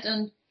same, right?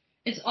 And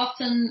it's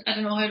often, I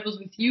don't know how it was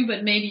with you,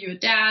 but maybe your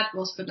dad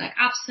was a bit like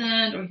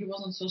absent, or he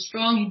wasn't so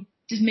strong. He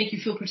didn't make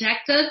you feel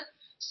protected.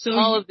 So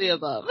all of the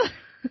above.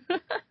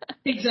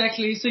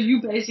 Exactly. So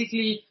you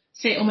basically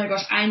say, oh my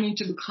gosh, I need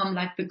to become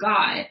like the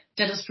guy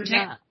that is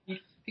protecting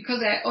me.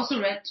 Because I also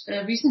read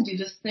recently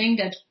this thing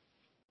that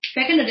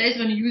back in the days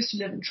when you used to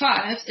live in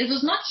tribes, it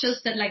was not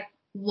just that like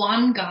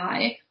one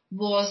guy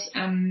was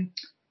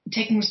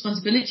taking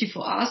responsibility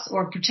for us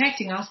or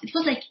protecting us. It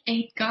was like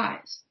 8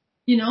 guys,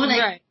 you know,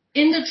 like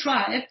in the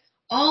tribe,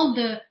 all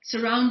the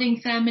surrounding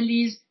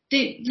families,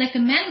 the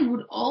men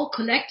would all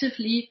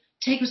collectively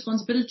take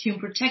responsibility and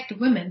protect the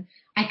women.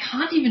 I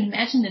can't even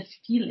imagine that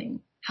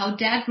feeling, how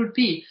that would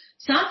be.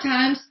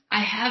 Sometimes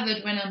I have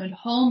it when I'm at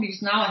home,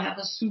 because now I have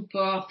a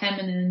super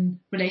feminine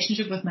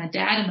relationship with my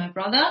dad and my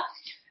brother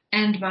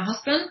and my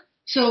husband.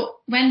 So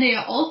when they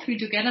are all three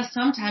together,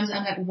 sometimes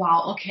I'm like,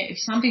 wow, okay, if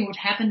something would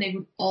happen, they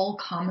would all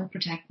come and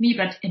protect me.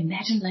 But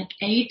imagine like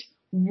 8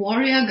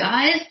 warrior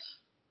guys,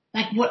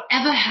 like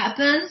whatever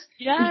happens.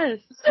 Yes.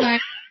 It's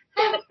like,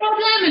 I have a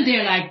problem. And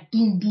they're like,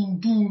 boom, boom,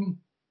 boom.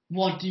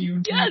 What do you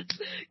do? Yes,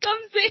 come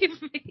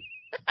save me.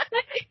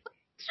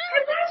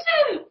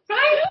 Imagine,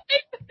 right?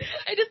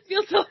 I just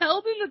feel so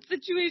held in that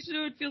situation.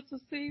 I would feel so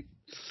safe.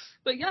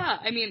 But yeah,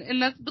 I mean,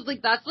 and that's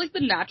like the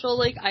natural,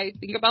 like, I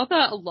think about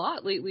that a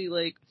lot lately,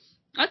 like,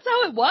 that's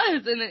how it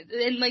was,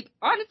 and like,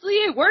 honestly,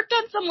 it worked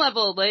on some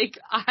level, like,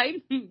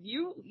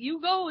 you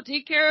go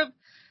take care of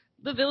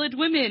the village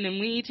women,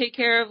 and we take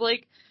care of,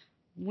 like,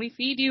 we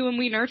feed you, and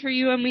we nurture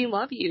you, and we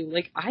love you,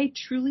 like, I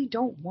truly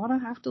don't want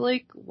to have to,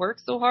 like, work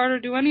so hard or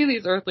do any of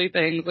these earthly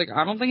things, like,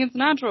 I don't think it's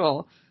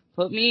natural.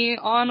 Put me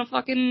on a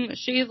fucking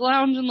chaise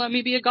lounge and let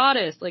me be a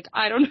goddess, like,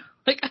 I don't know,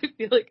 like, I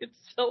feel like it's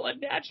so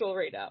unnatural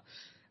right now.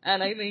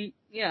 And I think,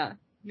 yeah,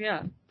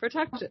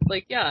 protect it.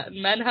 Like, yeah,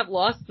 men have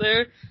lost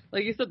their,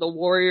 like you said, the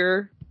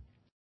warrior.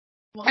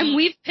 Wow. And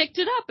we've picked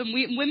it up, and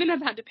women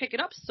have had to pick it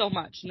up so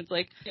much. And it's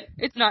like,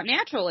 it's not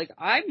natural. Like,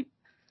 I'm,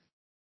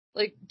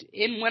 like,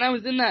 when I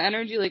was in that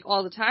energy, like,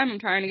 all the time, I'm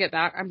trying to get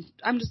back.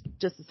 I'm just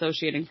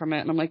disassociating from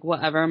it. And I'm like,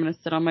 whatever, I'm going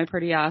to sit on my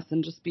pretty ass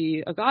and just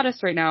be a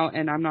goddess right now.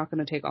 And I'm not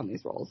going to take on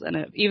these roles.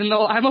 And even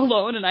though I'm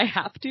alone and I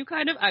have to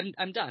kind of,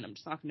 I'm done. I'm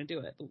just not going to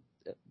do it.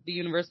 The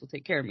universe will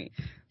take care of me.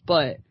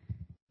 But,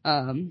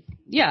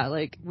 yeah,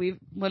 like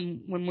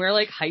when we're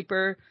like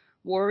hyper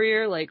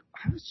warrior, like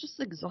I was just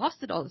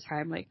exhausted all the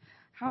time. Like,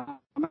 how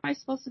am I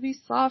supposed to be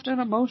soft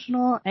and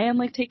emotional and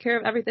like take care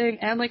of everything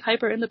and like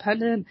hyper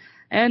independent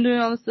and doing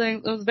all these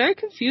things? It was very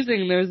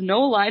confusing. There was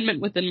no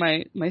alignment within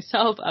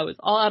myself. I was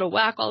all out of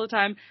whack all the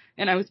time,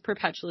 and I was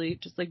perpetually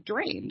just like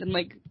drained. And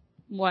like,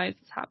 why is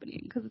this happening?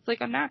 Because it's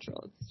like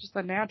unnatural. It's just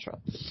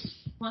unnatural.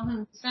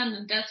 100%,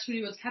 and that's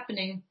really what's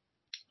happening.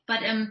 But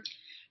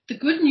the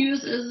good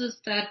news is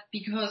that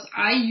because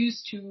I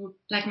used to,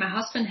 like, my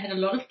husband had a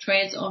lot of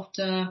traits of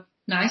the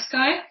nice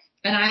guy,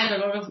 and I had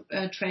a lot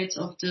of traits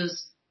of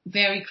this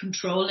very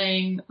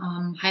controlling,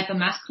 hyper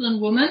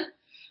masculine woman.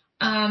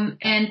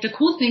 And the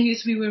cool thing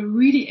is we were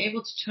really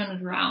able to turn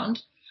it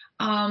around.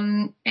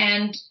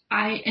 And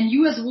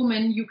you as a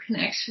woman, you can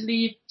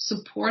actually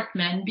support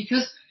men,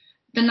 because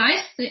the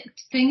nice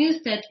thing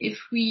is that if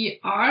we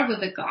are with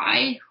a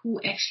guy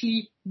who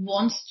actually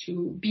wants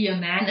to be a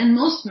man, and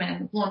most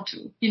men want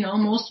to,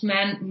 most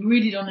men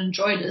really don't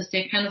enjoy this.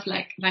 They're kind of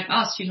like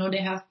us,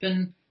 they have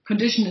been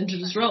conditioned into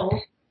this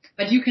role,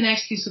 but you can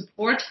actually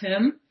support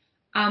him,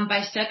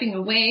 by stepping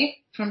away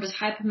from this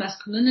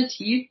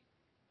hypermasculinity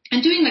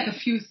and doing like a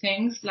few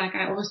things. Like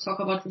I always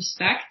talk about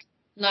respect.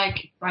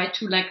 Like, try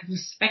to like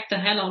respect the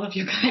hell out of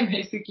your guy,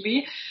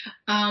 basically.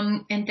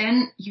 And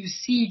then you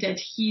see that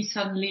he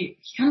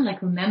kind of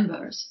like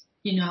remembers,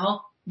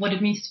 what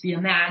it means to be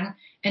a man.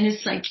 And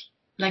it's like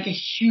a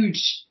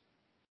huge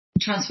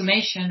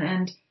transformation.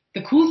 And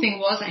the cool thing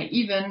was I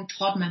even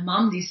taught my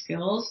mom these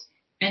skills,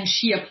 and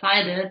she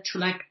applied it to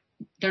like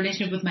the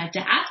relationship with my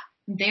dad.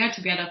 They are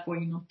together for,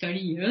 30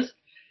 years.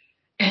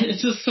 And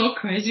it's just so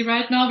crazy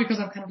right now, because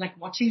I'm kind of like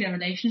watching their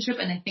relationship,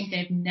 and I think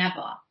they've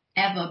never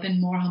ever been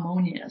more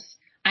harmonious.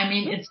 I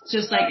mean, it's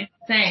just like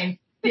insane.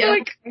 Yeah,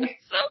 like, it's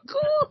so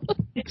cool.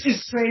 It's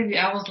just crazy.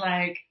 I was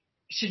like,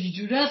 should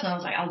you do this? And I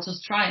was like, I'll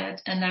just try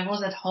it. And I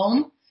was at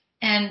home,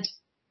 and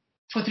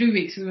for 3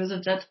 weeks we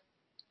visited.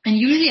 And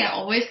usually I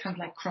always kind of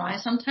like cry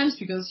sometimes,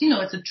 because,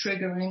 it's a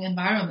triggering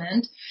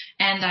environment.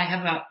 And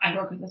I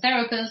work with a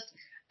therapist,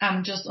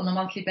 just on a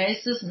monthly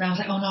basis. And I was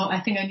like, oh no,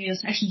 I think I need a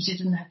session. She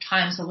didn't have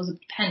time, so I was a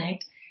bit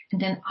panicked.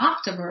 And then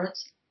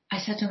afterwards I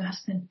said to my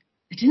husband,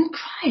 I didn't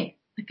cry.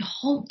 Like the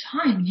whole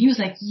time. And he was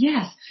like,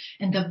 yes.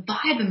 And the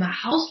vibe in my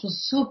house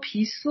was so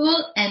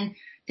peaceful. And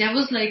there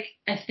was like,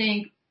 I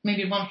think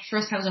maybe one of the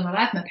first times in my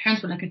life, my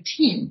parents were like a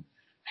team.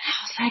 And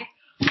I was like,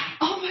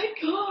 oh my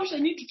gosh, I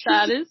need to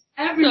try that. Is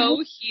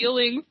so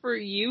healing for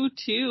you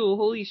too.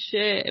 Holy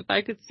shit. If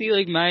I could see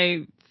like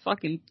my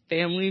fucking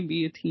family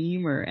be a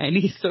team or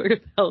any sort of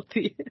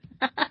healthy.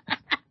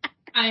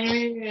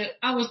 I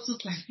was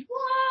just like,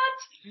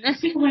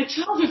 what? My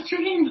childhood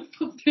dream was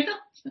fulfilled.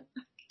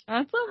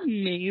 That's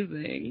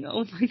amazing.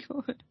 Oh my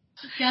god.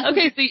 Yeah,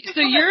 okay,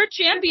 so you're a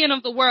champion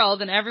of the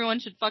world, and everyone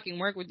should fucking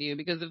work with you,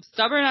 because if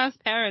stubborn ass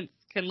parents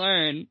can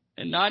learn,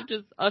 and not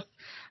just us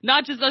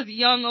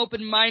young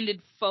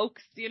open-minded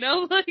folks,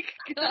 like,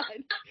 God,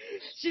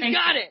 she's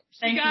got it.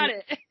 She got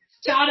it.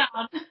 Shout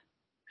out.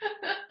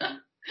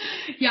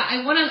 Yeah,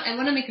 I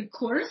wanna make a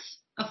course,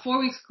 a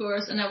 4-week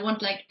course, and I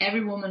want like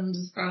every woman on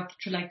this earth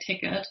to like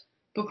take it.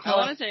 Because I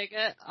want to take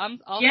it. I'll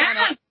sign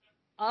up.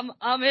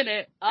 I'm in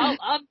it.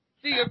 I'll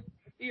be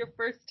your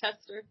first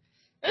tester.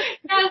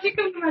 Yeah, you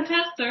can be my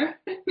tester.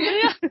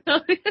 Yeah.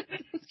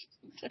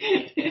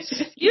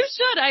 You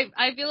should.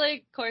 I feel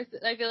like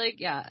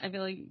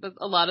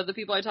a lot of the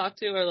people I talk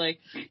to are like,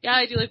 yeah,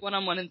 I do like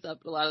one-on-one and stuff,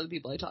 but a lot of the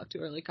people I talk to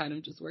are like kind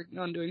of just working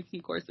on doing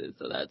some courses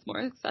so that it's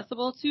more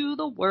accessible to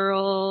the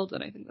world,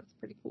 and I think that's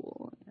pretty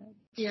cool.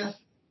 Yeah.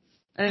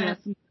 I think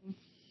that's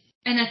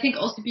and I think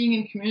also being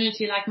in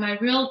community, like my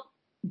real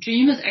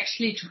dream is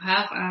actually to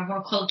have, I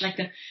want to call it like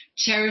the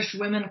Cherished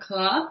Women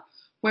Club,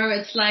 where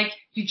it's like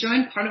you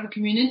join part of a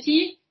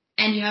community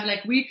and you have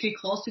like weekly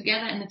calls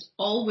together, and it's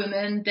all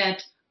women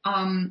that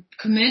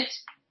commit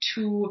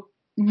to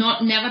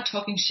never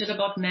talking shit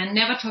about men,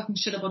 never talking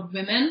shit about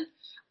women,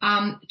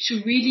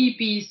 to really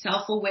be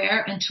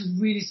self-aware and to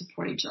really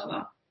support each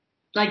other.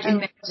 Like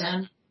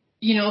imagine,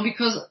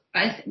 because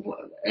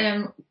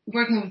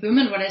working with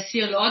women, what I see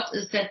a lot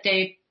is that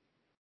they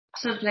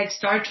sort of like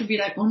start to be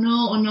like, oh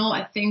no,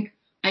 I think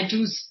I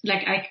do,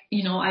 like,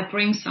 I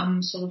bring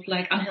some sort of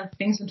like unhealthy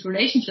things into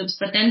relationships,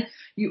 but then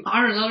you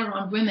are a lot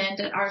around women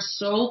that are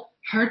so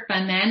hurt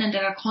by men and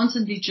that are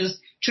constantly just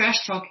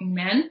trash talking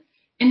men.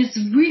 And it's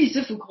really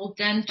difficult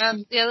then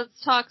to...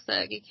 that's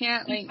toxic. You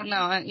can't, like,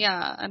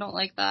 I don't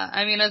like that.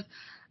 I mean,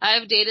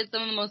 I've dated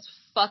some of the most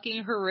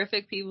fucking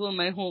horrific people in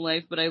my whole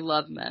life, but I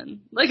love men.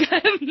 Like, I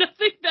have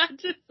nothing bad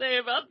to say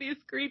about these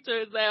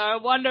creatures. They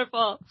are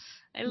wonderful.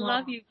 I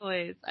love you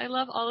boys. I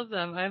love all of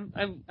them.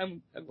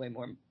 I'm way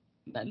more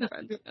men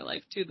friends in my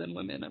life too than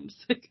women. I'm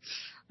just like,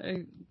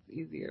 it's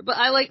easier. But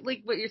I like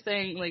what you're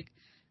saying, like,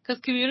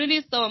 because community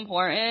is so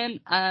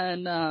important,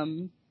 and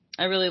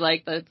I really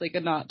like that it's like a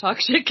not talk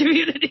shit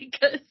community,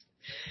 because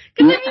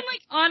I mean,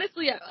 like,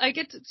 honestly, I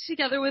get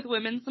together with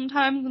women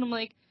sometimes, and I'm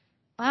like,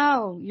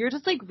 wow, you're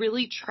just like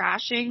really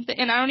trashing,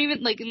 and I don't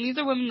even like, and these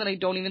are women that I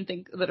don't even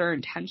think that are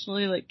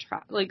intentionally like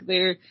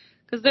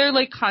because they're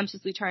like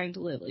consciously trying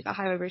to live like a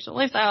high vibrational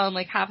lifestyle and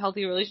like have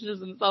healthy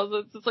relationships themselves.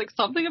 It's just like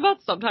something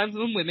about sometimes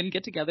when women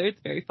get together, it's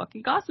very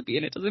fucking gossipy,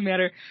 and it doesn't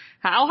matter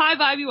how high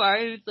vibe you are,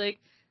 and it's like,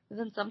 and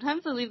then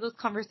sometimes I leave those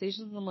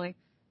conversations and I'm like,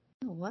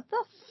 what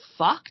the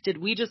fuck did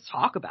we just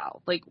talk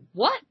about? Like,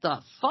 what the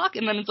fuck?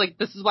 And then it's like,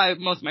 this is why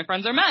most of my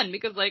friends are men,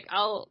 because like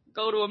I'll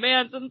go to a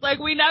man's and it's like,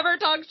 we never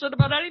talk shit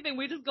about anything.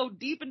 We just go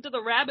deep into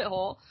the rabbit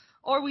hole,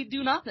 or we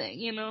do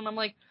nothing, and I'm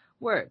like,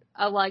 word,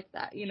 I like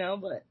that,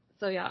 but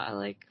so yeah, I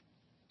like.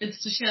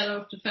 It's the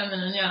shadow of the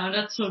feminine. Yeah,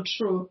 that's so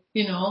true.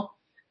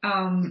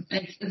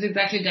 It's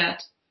exactly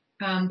that.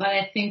 But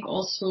I think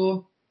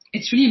also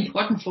it's really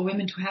important for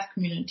women to have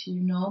community,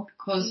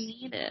 because we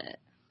need it.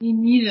 We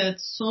need it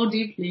so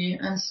deeply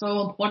and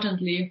so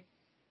importantly.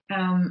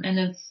 And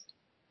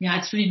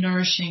it's really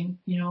nourishing,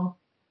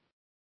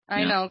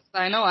 I know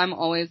I'm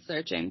always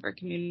searching for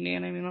community,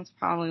 and I mean, that's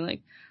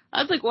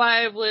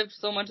why I've lived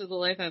so much of the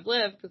life I've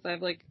lived, because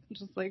I've like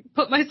just like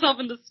put myself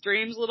into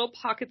strange little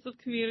pockets of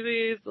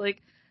communities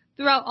like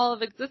throughout all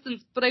of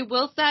existence. But I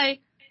will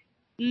say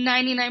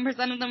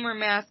 99% of them were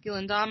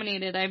masculine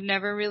dominated. I've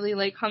never really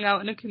like hung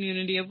out in a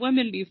community of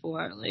women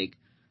before. Like,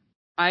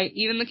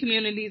 even the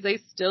communities I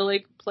still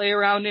like play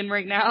around in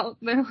right now,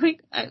 they're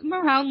like, I'm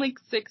around like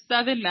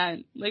 6-7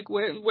 men. Like,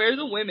 where are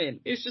the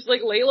women? It's just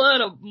like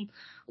Layla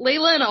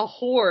and a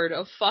horde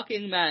of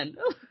fucking men.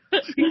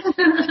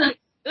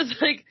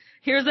 It's like,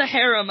 here's a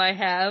harem I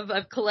have.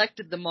 I've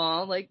collected them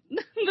all. Like,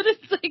 but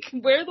it's like,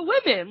 where are the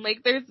women?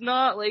 Like, there's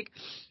not, like,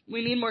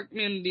 we need more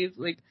communities,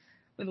 like,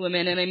 with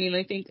women.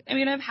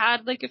 And I've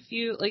had, like, a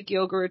few, like,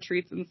 yoga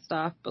retreats and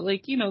stuff, but,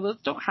 like, those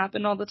don't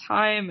happen all the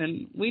time,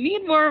 and we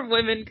need more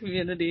women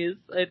communities,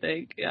 I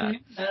think, yeah.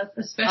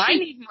 Especially, I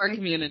need more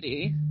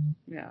community.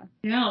 Yeah.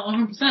 Yeah,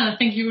 100%. I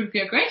think you would be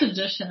a great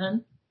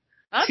addition.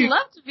 I'd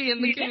love to be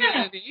in the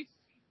community.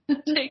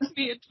 Take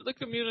me into the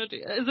community.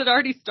 Is it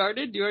already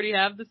started? Do you already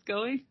have this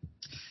going?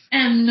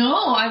 No,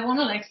 I want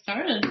to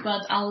start it,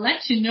 but I'll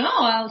let you know.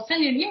 I'll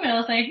send you an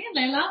email saying,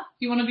 hey, Layla,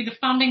 you want to be the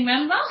founding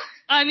member?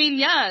 I mean,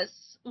 yes.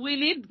 We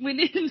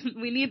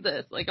need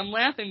this. Like, I'm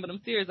laughing, but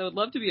I'm serious. I would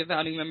love to be a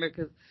founding member,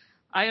 because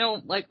I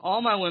don't, like,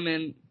 all my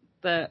women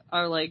that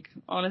are, like,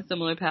 on a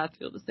similar path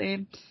feel the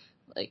same.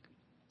 Like,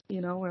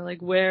 we're,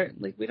 like,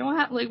 we don't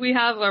have, like, we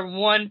have our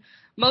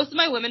most of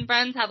my women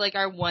friends have, like,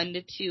 our 1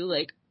 to 2,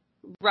 like,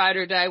 ride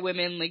or die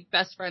women, like,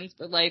 best friends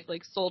for life,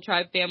 like, soul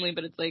tribe family,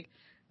 but it's, like,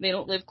 they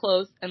don't live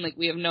close, and, like,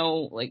 we have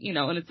no, like,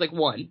 and it's, like,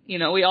 one,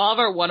 we all have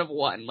our 1 of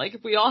 1. Like,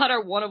 if we all had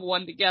our 1 of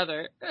 1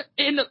 together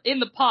in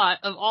the pot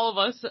of all of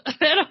us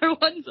and our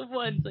 1s of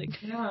 1s, like,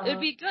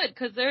 it'd be good,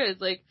 because there is,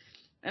 like,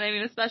 and I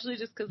mean, especially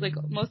just because, like,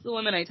 most of the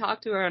women I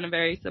talk to are in a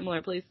very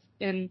similar place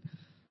in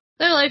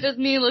their life as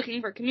me,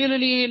 looking for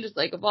community and just,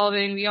 like,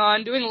 evolving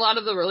beyond, doing a lot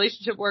of the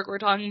relationship work we're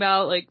talking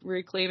about, like,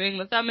 reclaiming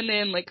the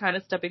feminine, like, kind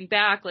of stepping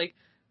back. Like,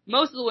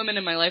 most of the women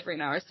in my life right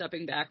now are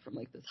stepping back from,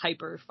 like, this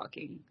hyper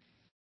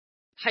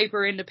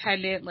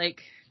independent,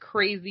 like,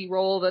 crazy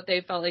role that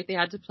they felt like they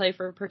had to play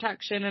for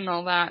protection and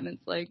all that. And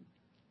it's like,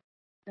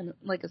 and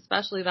like,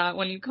 especially that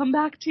when you come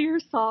back to your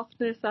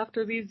softness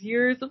after these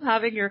years of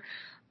having your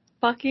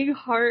fucking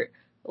heart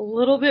a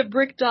little bit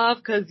bricked off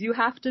because you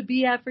have to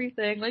be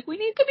everything. Like, we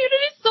need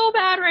community so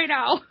bad right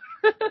now.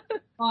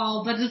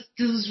 Oh, but this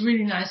is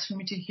really nice for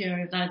me to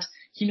hear that,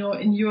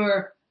 in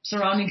your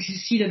surroundings you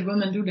see that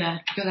women do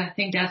that, because I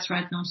think that's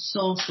right now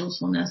so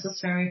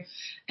necessary.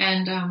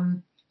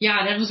 And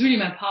yeah, that was really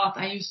my path.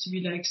 I used to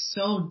be like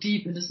so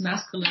deep in this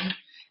masculine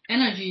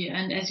energy,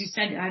 and as you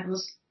said, it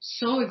was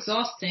so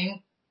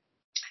exhausting.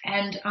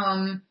 And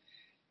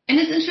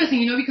it's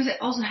interesting, because I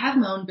also have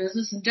my own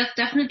business, and that's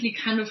definitely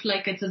kind of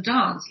like it's a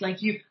dance.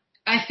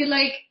 I feel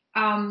like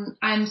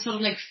I'm sort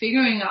of like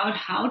figuring out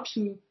how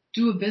to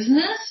do a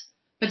business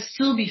but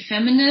still be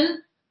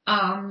feminine,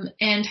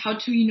 and how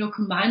to,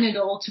 combine it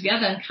all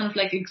together and kind of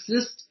like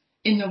exist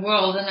in the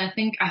world. And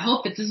I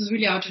hope that this is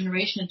really our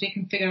generation, that they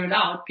can figure it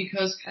out,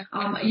 because,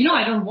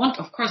 I don't want,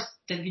 of course,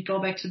 that we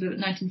go back to the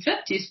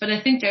 1950s, but I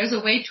think there's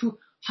a way to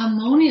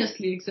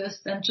harmoniously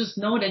exist and just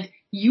know that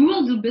you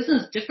will do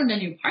business different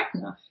than your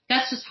partner.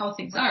 That's just how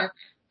things are.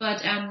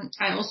 But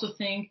I also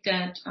think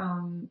that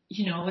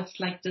it's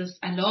like this.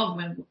 I love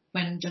when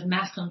the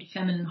masculine and the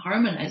feminine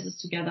harmonizes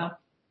together,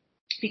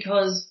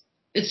 because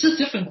it's just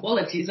different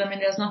qualities. I mean,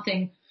 there's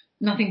nothing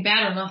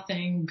bad or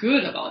nothing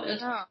good about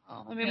it. No,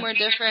 I mean, we're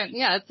different.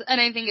 Yeah,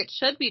 and I think it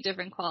should be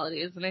different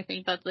qualities, and I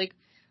think that's like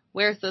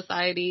where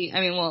society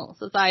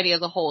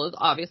as a whole is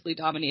obviously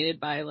dominated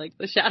by like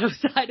the shadow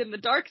side and the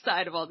dark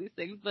side of all these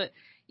things. But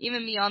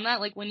even beyond that,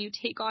 like when you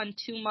take on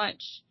too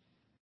much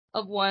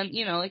of one,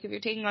 like if you're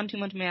taking on too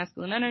much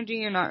masculine energy,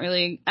 you're not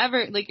really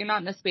ever, like you're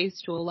not in a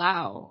space to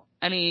allow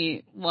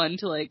anyone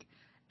to like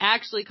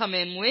actually come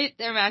in with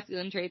their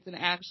masculine traits and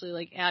actually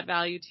like add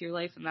value to your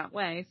life in that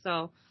way.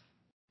 So,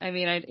 I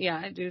mean,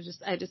 I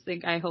just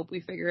think I hope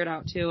we figure it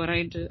out too.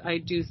 And I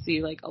do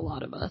see like a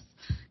lot of us,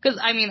 cause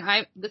I mean,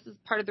 this is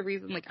part of the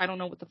reason, like, I don't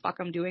know what the fuck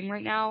I'm doing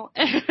right now.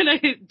 And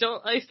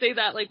I say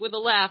that like with a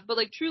laugh, but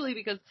like truly,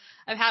 because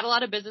I've had a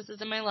lot of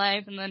businesses in my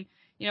life, and then,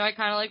 I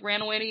kind of like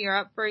ran away to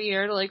Europe for a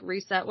year to like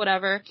reset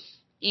whatever.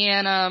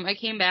 And, I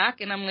came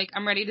back and I'm like,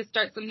 I'm ready to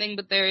start something,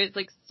 but there is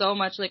like so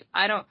much, like,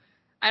 I don't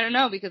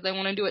know, because I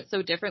want to do it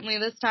so differently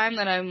this time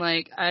that I'm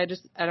like, I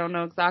don't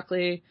know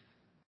exactly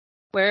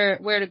where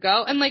to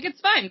go. And like, it's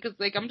fine, because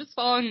like, I'm just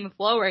following the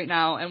flow right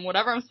now, and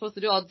whatever I'm supposed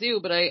to do, I'll do.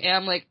 But I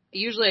am like,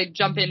 usually I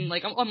jump in,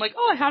 like, I'm like,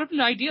 oh, I had an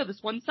idea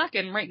this 1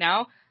 second. Right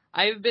now,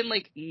 I've been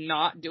like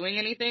not doing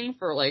anything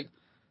for like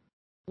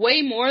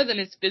way more than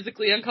is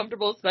physically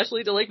uncomfortable,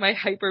 especially to like my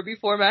hyper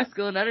before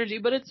masculine energy.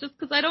 But it's just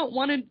because I don't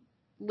want to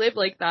live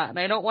like that, and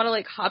I don't want to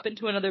like hop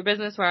into another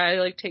business where I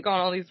like take on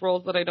all these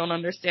roles that I don't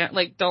understand,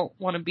 like don't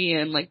want to be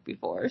in like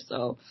before.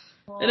 So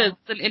it is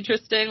an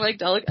interesting,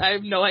 like, I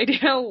have no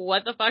idea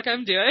what the fuck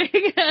I'm doing.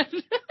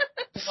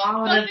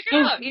 Wow, that's so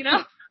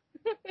out,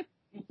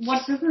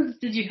 What business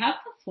did you have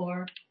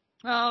before?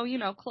 Oh,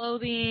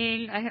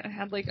 clothing. I've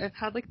had like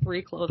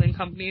 3 clothing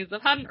companies.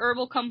 I've had an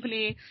herbal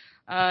company.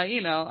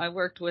 I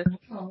worked with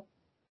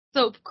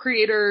soap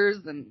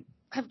creators, and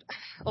I've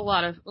a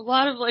lot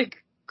of like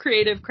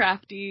creative,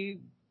 crafty,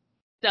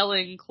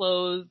 selling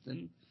clothes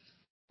and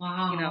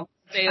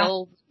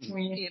sales.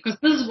 Because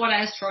this is what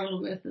I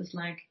struggle with, is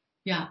like,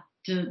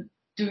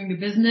 doing the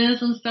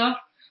business and stuff.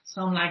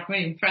 So I'm like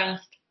really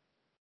impressed.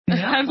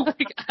 I'm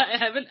like, I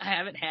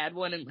haven't had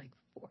one in like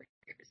 4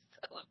 years.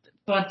 I loved it.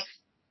 But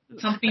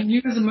something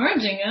new is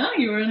emerging, huh?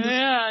 You were in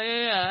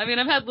Yeah. I mean,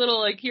 I've had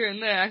little like here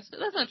and there. Actually,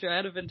 that's not true. I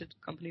had a vintage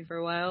company for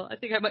a while. I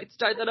think I might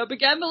start that up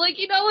again. But like,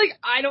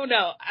 I don't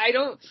know. I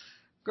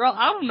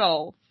don't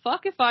know.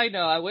 Fuck if I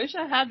know. I wish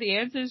I had the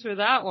answers for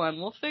that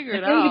one. We'll figure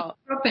it out.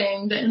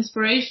 Dropping the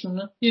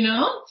inspiration,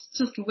 It's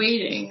just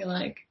waiting,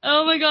 like.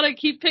 Oh my god, I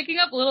keep picking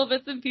up little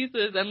bits and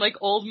pieces, and like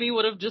old me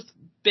would have just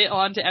bit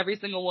onto every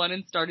single one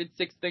and started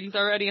 6 things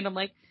already, and I'm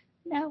like,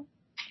 no,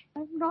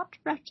 I'm not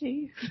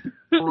ready.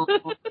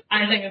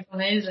 I think it's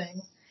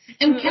amazing.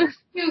 And can I ask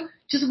you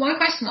just one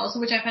question also,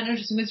 which I find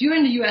interesting, because you're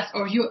in the US,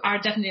 or you're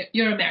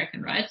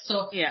American, right?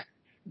 So yeah.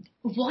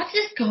 What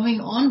is going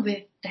on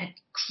with that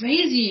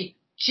crazy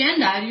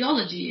gender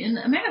ideology in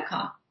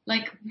America?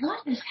 Like, what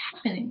is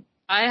happening?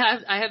 I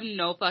have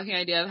no fucking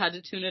idea. I've had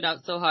to tune it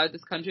out so hard.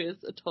 This country is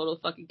a total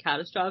fucking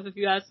catastrophe, if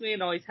you ask me,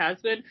 and always has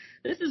been.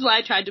 This is why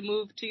I tried to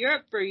move to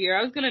Europe for a year.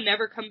 I was gonna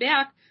never come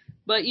back,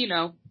 but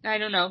I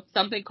don't know.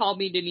 Something called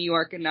me to New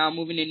York, and now I'm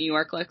moving to New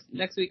York.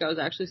 Next week I was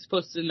actually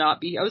supposed to not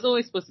be. I was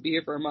only supposed to be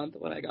here for a month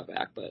when I got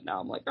back, but now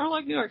I'm like, I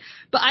like New York.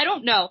 But I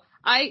don't know.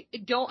 I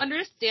don't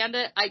understand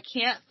it. I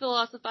can't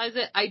philosophize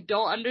it. I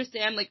don't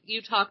understand, like,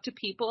 you talk to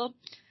people,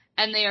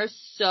 and they are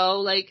so,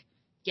 like,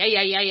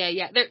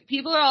 yeah.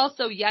 People are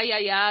also,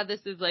 yeah, this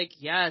is, like,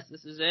 yes,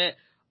 this is it.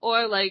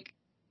 Or, like,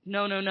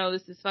 no,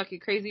 this is fucking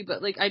crazy.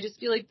 But, like, I just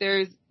feel like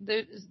there's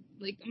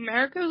like,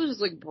 America is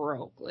just, like,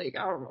 broke. Like,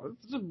 I don't know.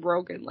 It's just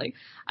broken. Like,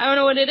 I don't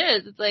know what it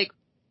is. It's, like,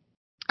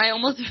 I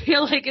almost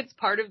feel like it's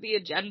part of the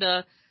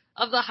agenda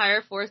of the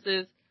higher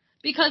forces,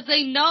 because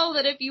they know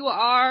that if you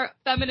are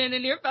feminine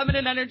in your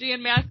feminine energy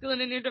and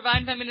masculine in your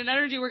divine feminine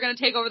energy, we're going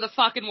to take over the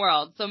fucking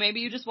world. So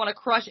maybe you just want to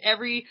crush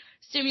every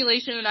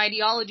stimulation and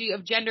ideology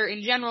of gender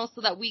in general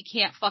so that we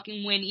can't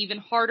fucking win even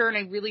harder. And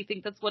I really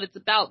think that's what it's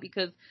about,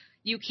 because,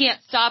 you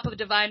can't stop a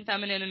divine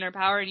feminine in her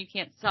power and you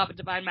can't stop a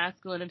divine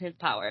masculine in his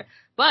power.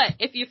 But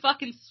if you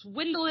fucking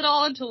swindle it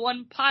all into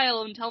one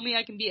pile and tell me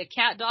I can be a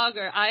cat dog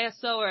or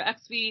ISO or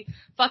XV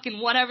fucking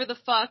whatever the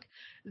fuck,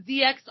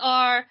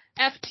 ZXR,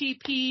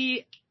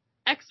 FTP,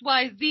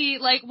 XYZ,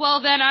 like,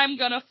 well then I'm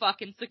gonna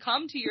fucking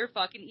succumb to your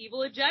fucking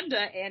evil agenda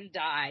and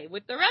die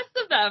with the rest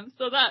of them.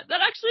 So that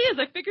actually is,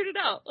 I figured it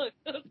out. Look,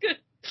 that was good.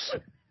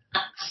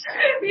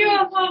 You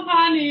are so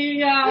funny.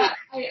 Yeah,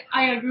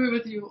 I agree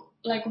with you,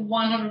 like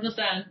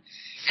 100%.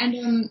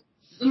 And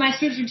my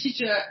spiritual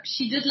teacher,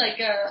 she did like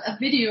a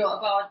video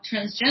about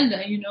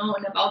transgender, you know,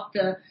 and about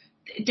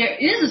there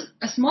is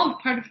a small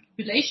part of the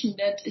population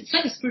that it's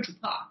like a spiritual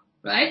path,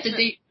 right? That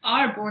they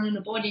are born in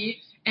a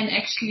body and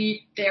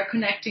actually they're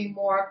connecting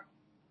more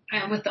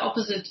with the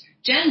opposite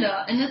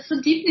gender, and it's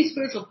a deeply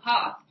spiritual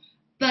path.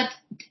 But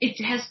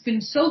it has been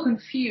so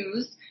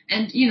confused,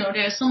 and, you know,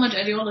 there's so much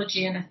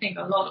ideology and I think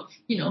a lot of,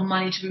 you know,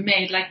 money to be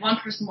made. Like one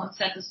person once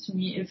said this to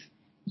me: if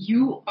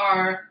you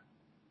are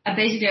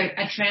basically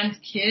a trans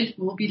kid,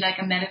 will be like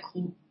a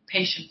medical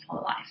patient for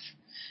life.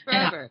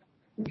 Forever.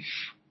 And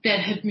that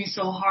hit me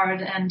so hard,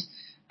 and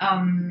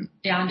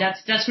yeah, and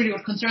that's really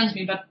what concerns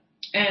me. But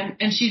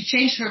and she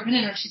changed her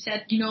opinion, and she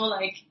said, you know,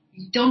 like,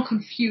 don't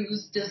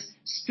confuse this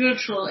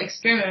spiritual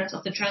experience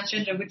of the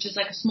transgender, which is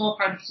like a small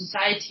part of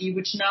society,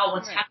 which now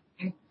what's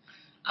happening.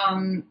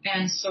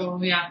 And so,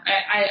 yeah,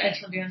 I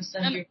totally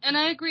understand you. And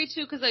I agree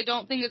too, because I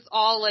don't think it's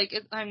all like,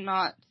 I'm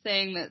not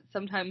saying that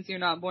sometimes you're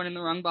not born in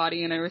the wrong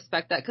body, and I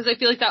respect that, because I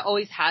feel like that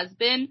always has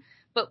been,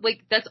 but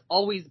like that's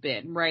always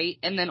been, right?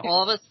 And then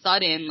all of a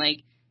sudden,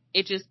 like,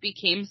 it just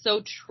became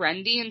so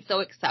trendy and so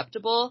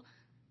acceptable.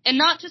 And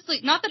not just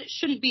like, not that it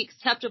shouldn't be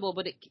acceptable,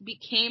 but it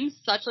became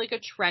such like a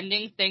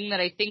trending thing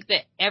that I think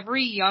that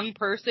every young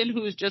person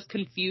who's just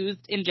confused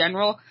in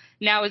general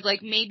now is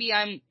like, maybe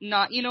I'm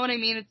not, you know what I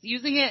mean? It's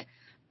using it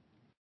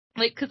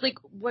like, cause like,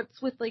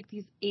 what's with like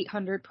these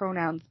 800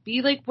 pronouns?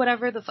 Be like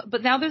whatever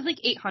but now there's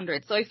like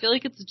 800. So I feel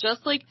like it's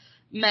just like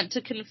meant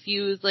to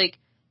confuse like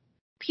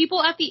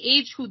people at the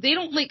age who they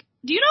don't like.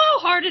 Do you know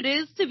how hard it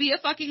is to be a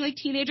fucking like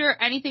teenager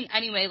or anything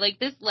anyway? Like,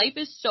 this life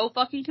is so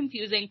fucking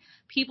confusing.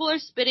 People are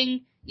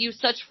spitting you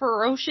such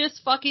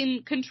ferocious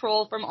fucking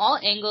control from all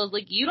angles.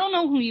 Like, you don't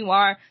know who you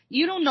are.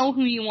 You don't know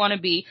who you want to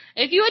be.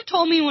 If you had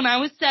told me when I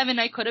was 7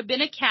 I could have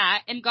been a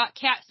cat and got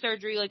cat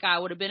surgery, like, I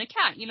would have been a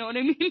cat. You know what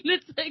I mean?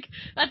 It's like,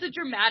 that's a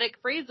dramatic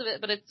phrase of it,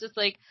 but it's just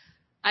like,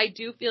 I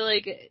do feel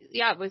like,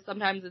 yeah, but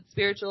sometimes it's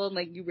spiritual and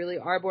like you really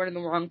are born in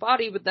the wrong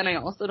body, but then I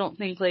also don't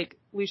think like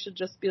we should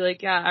just be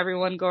like, yeah,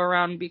 everyone go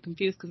around and be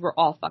confused, because we're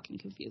all fucking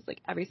confused. Like,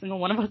 every single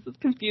one of us is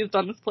confused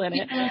on this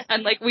planet,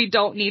 and like we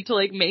don't need to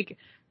like make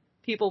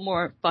people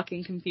more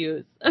fucking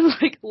confused, and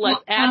like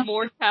let's add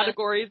more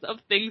categories of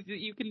things that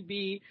you can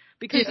be,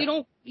 because you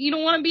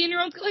don't want to be in your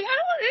own, like,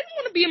 I didn't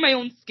want to be in my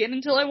own skin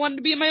until I wanted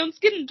to be in my own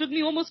skin. It took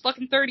me almost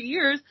fucking 30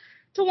 years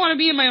to want to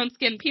be in my own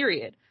skin,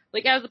 period.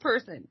 Like, as a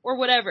person or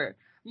whatever.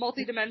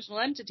 Multi-dimensional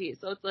entity.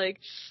 So it's like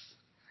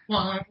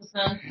 100%.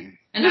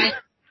 And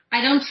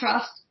I don't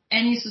trust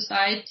any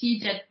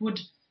society that would,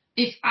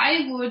 if I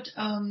would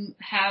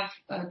have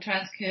a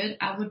trans kid,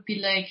 I would be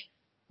like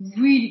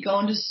really go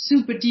into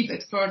super deep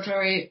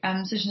exploratory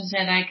sessions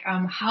and like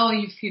how are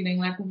you feeling,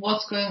 like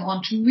what's going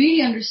on, to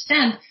really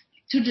understand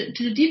to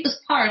the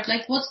deepest part,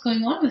 like what's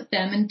going on with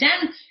them. And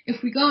then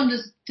if we go on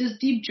this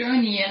deep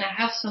journey, and I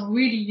have some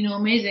really, you know,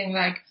 amazing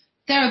like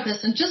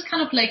therapists and just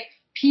kind of like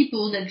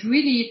people that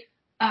really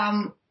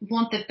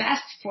want the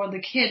best for the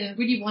kid and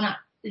really want to,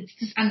 it's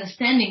this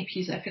understanding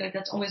piece. I feel like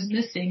that's always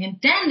missing. And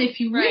then if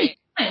you really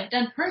find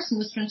that person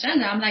is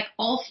transgender, I'm like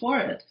all for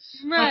it.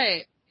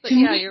 Right. But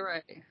yeah, you're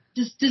right.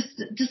 This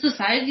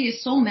society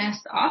is so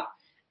messed up.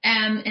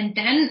 And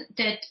then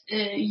that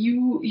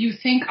you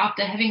think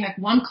after having like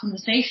one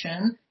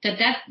conversation that's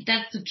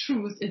the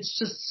truth. It's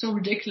just so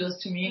ridiculous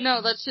to me.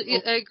 No,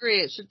 I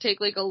agree. It should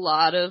take like a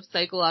lot of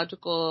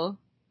psychological,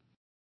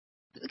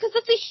 because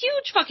it's a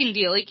huge fucking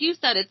deal. Like you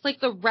said, it's like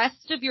the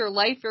rest of your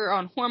life, you're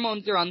on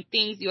hormones, you're on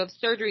things, you have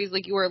surgeries,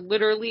 like you are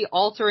literally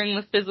altering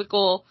the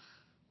physical,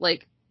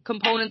 like,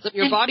 components of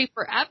your body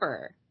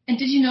forever. And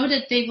did you know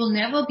that they will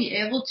never be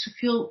able to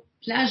feel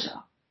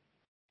pleasure?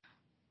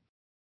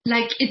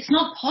 Like, it's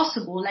not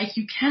possible. Like,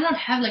 you cannot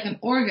have like an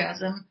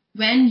orgasm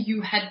when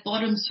you had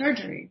bottom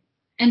surgery.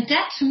 And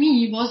that to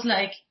me was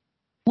like,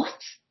 what?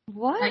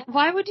 What? Like,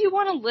 why would you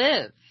want to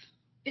live?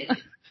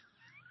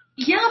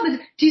 Yeah, but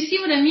do you see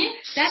what I mean?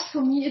 That's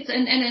for me, it's,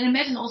 and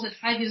imagine also at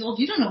 5 years old,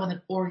 you don't know what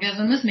an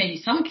orgasm is,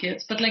 maybe some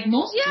kids, but like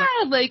most.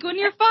 Yeah, like when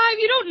you're 5,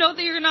 you don't know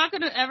that you're not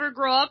going to ever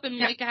grow up and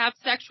like have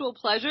sexual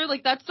pleasure.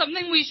 Like, that's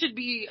something we should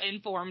be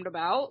informed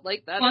about.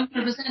 Like that. 100%.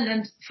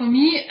 And for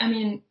me, I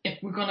mean,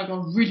 if we're going to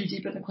go really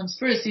deep in the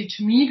conspiracy,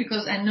 to me,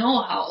 because I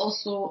know how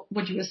also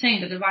what you were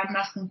saying, that the divine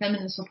masculine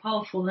feminine is so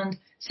powerful, and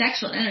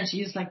sexual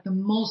energy is like the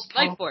most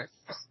powerful. Life force.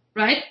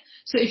 Right?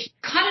 So if you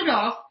cut it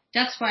off,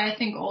 that's why I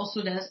think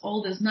also there's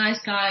all this nice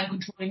guy and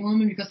controlling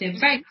women, because they're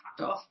very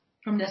cut off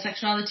from their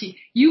sexuality.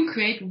 You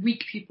create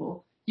weak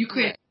people. You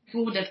create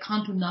people that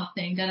can't do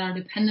nothing, that are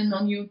dependent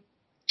on you.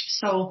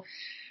 So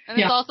And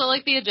it's also,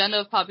 like, the agenda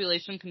of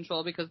population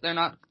control because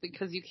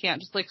you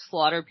can't just, like,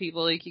 slaughter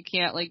people. Like, you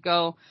can't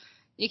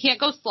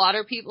go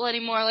slaughter people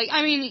anymore. Like,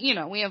 I mean, you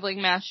know, we have, like,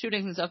 mass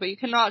shootings and stuff, but you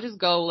cannot just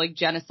go, like,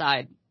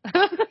 genocide.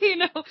 You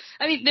know?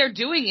 I mean, they're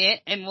doing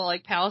it in, well,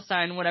 like,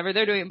 Palestine, whatever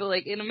they're doing, but,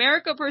 like, in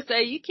America, per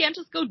se, you can't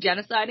just go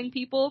genociding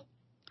people.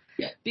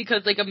 Yeah.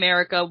 Because, like,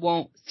 America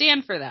won't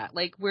stand for that.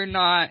 Like, we're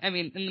not, I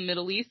mean, in the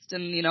Middle East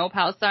and, you know,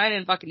 Palestine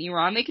and fucking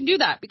Iran, they can do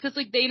that because,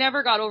 like, they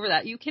never got over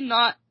that. You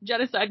cannot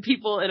genocide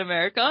people in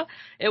America.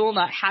 It will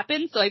not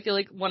happen. So I feel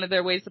like one of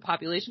their ways to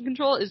population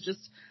control is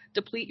just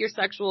deplete your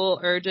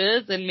sexual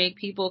urges and make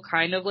people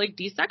kind of, like,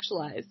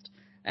 desexualized.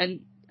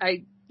 And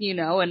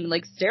and,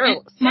 like,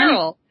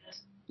 sterile.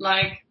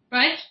 Like,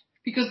 right?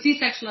 Because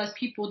desexualized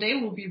people, they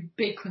will be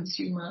big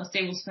consumers.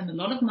 They will spend a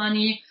lot of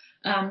money.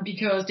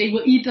 Because they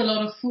will eat a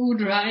lot of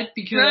food, right?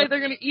 Right, they're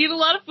gonna eat a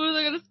lot of food,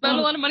 they're gonna spend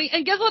a lot of money,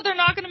 and guess what? They're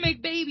not gonna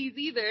make babies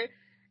either.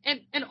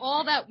 And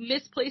all that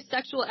misplaced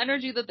sexual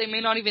energy that they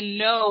may not even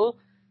know,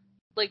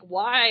 like,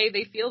 why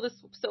they feel this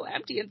so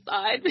empty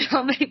inside,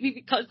 maybe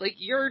because, like,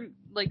 your,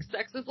 like,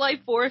 sex is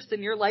life force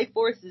and your life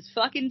force is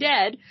fucking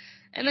dead.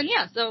 And then,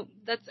 so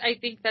I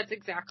think that's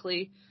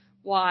exactly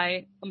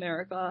why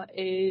America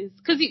is,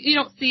 because you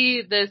don't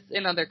see this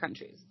in other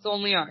countries. It's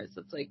only ours.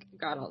 It's like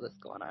got all this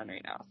going on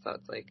right now. So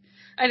it's like,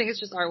 I think it's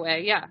just our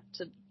way,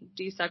 to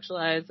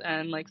desexualize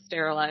and, like,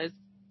 sterilize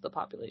the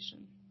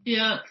population.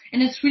 Yeah,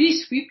 and it's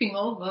really sweeping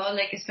over,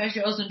 like,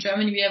 especially also in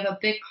Germany, we have a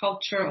big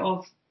culture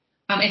of,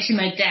 actually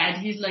my dad,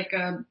 he's like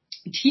a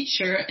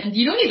teacher, and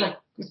he's like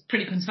a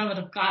pretty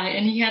conservative guy,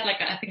 and he had,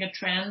 like, I think a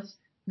trans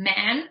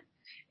man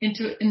in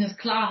his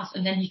class,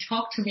 and then he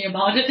talked to me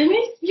about it, and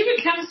he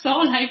became so,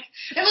 like,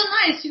 it was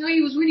nice, you know,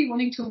 he was really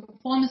wanting to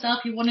inform himself,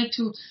 he wanted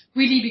to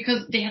really,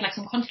 because they had, like,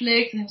 some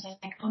conflicts, and he was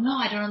like, oh no,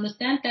 I don't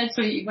understand that,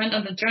 so he went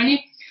on the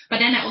journey, but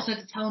then I also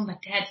had to tell him,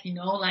 like, Dad, you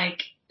know,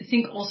 like,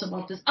 think also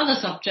about this other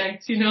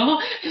subject, you know,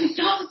 and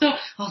stuff, so I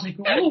was like,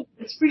 whoa,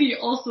 it's pretty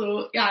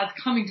also, it's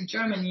coming to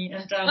Germany,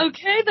 and,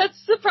 okay, that's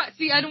surprising.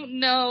 See, I don't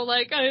know,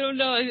 I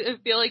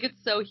feel like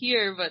it's so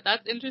here, but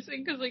that's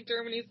interesting, because, like,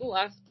 Germany's the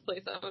last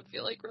place I would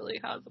feel like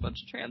really has a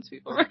bunch of trans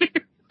people right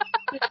here.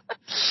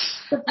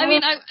 I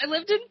mean, I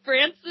lived in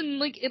France and,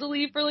 like,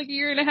 Italy for, like, a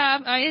year and a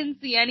half. I didn't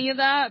see any of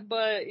that,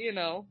 but, you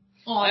know.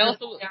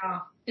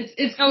 It's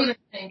good, I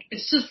think.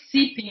 It's just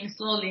seeping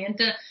slowly. And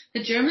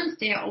the Germans,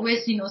 they are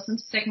always, you know,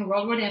 since the Second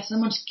World War, they have so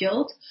much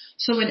guilt.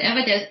 So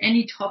whenever there's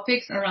any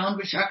topics around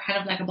which are kind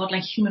of like about,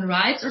 like, human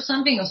rights or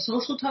something, or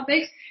social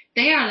topics,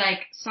 they are like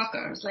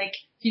suckers. Like,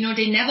 you know,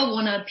 they never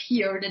want to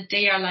appear that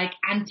they are, like,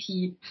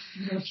 anti,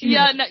 you know,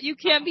 human. No, you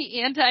can't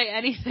be anti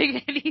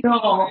anything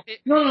anymore.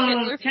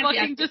 No. Hitler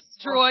fucking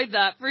destroyed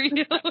that for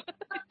you.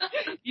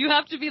 You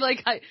have to be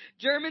like,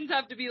 Germans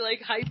have to be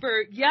like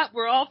hyper,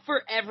 we're all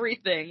for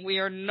everything. We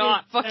are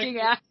not fucking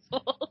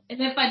assholes.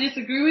 And if I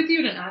disagree with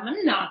you, then I'm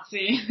a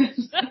Nazi.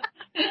 It's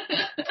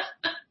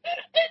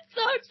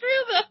so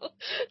true, though.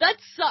 That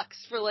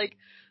sucks for, like,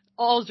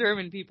 all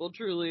German people,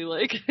 truly.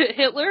 Like,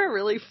 Hitler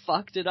really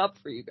fucked it up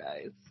for you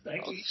guys.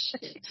 Like,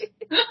 shit.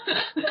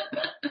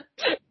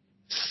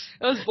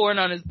 I was born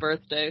on his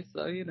birthday,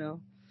 so, you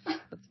know.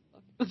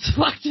 That's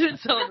fucked in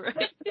its own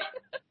right.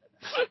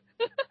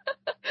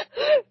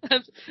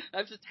 I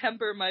have to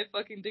temper my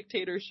fucking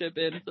dictatorship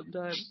in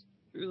sometimes.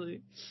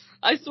 Really.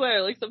 I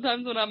swear, like,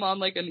 sometimes when I'm on,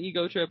 like, an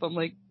ego trip, I'm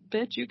like,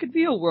 bitch, you could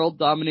be a world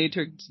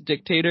dominator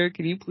dictator.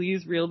 Can you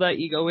please reel that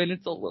ego in?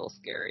 It's a little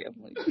scary. I'm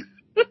like...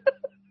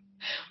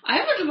 I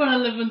would want to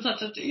live in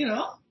such a, you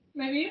know,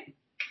 maybe,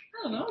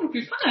 I don't know, it would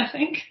be fun, I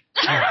think.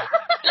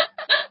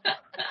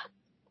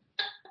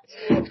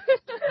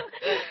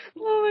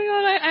 Oh my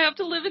god, I have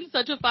to live in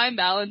such a fine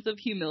balance of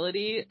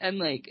humility and,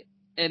 like,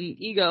 and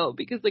ego,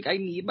 because, like, I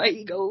need my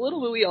ego a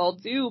little bit, we all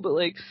do, but,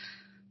 like,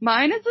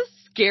 mine is a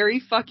scary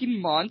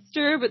fucking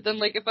monster, but then,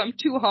 like, if I'm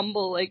too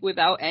humble, like,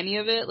 without any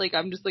of it, like,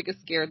 I'm just, like, a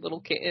scared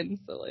little kitten,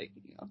 so, like,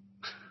 you know.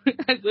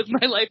 I live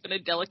my life in a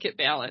delicate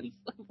balance.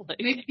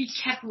 Like, maybe be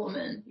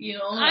Catwoman, you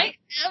know? Like,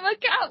 I am a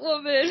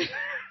Catwoman.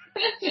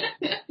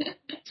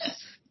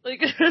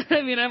 Like,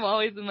 I mean, I'm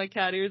always in my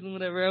cat ears and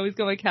whatever. I always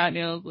got my cat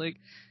nails. Like,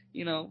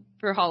 you know,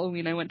 for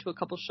Halloween, I went to a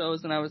couple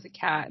shows and I was a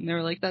cat. And they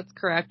were like, that's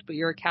correct, but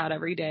you're a cat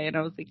every day. And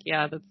I was like,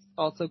 yeah, that's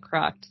also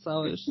correct.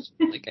 So it was just,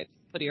 like, I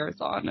put ears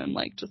on and,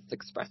 like, just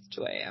expressed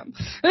who I am.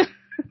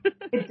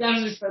 It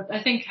definitely fits.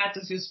 I think cat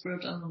is your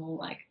spirit animal.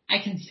 Like, I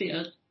can see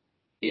it.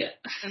 Yeah.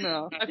 I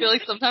know. I feel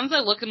like sometimes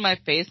I look in my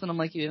face and I'm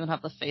like, you even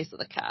have the face of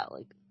the cat.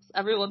 Like,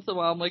 every once in a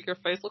while I'm like, your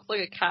face looks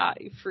like a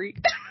cat, you freak.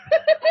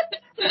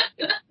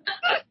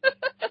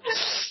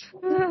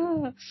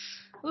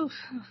 Oof,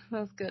 that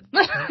was good.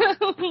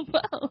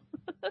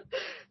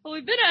 Well,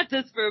 we've been at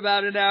this for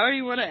about an hour.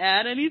 You want to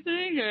add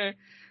anything, or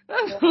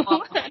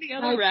any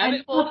other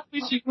rabbit holes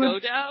we should go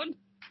down?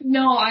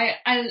 No, I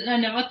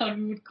never thought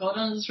we would go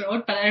down this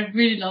road, but I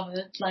really love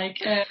it. Like,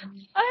 I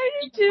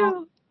do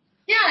too.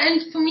 Yeah,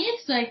 and for me,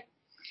 it's like,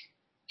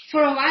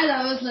 for a while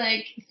I was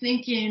like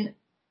thinking,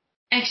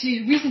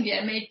 actually recently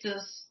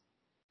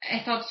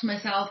I thought to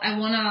myself, I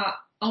wanna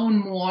own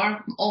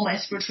more all my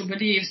spiritual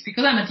beliefs,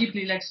 because I'm a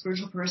deeply like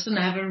spiritual person.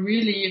 I have a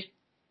really,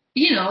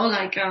 you know,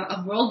 like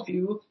a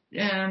worldview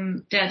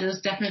that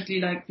is definitely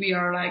like we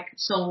are like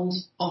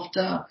souls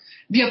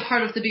we are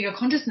part of the bigger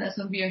consciousness,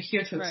 and we are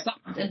here to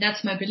expand. And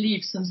that's my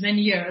belief since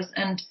many years.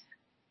 And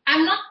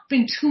I'm not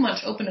being too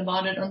much open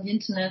about it on the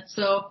internet.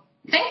 So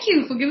thank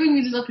you for giving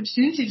me this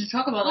opportunity to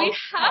talk about it. We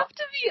have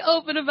to be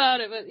open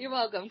about it, but you're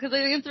welcome. Because I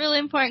think it's really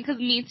important, because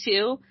me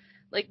too,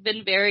 like,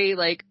 been very,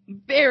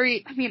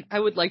 I mean, I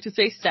would like to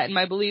say set in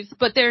my beliefs,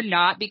 but they're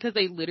not, because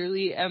I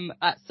literally am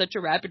at such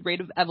a rapid rate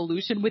of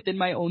evolution within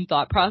my own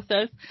thought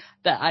process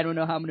that I don't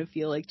know how I'm going to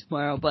feel like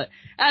tomorrow. But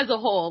as a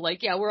whole,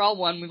 like, yeah, we're all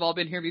one. We've all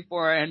been here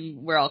before,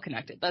 and we're all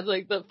connected. That's,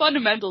 like, the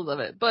fundamentals of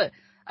it. But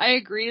I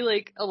agree,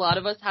 like, a lot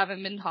of us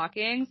haven't been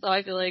talking, so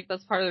I feel like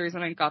that's part of the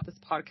reason I got this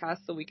podcast,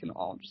 so we can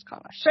all just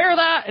kind of share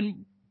that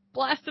and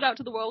blast it out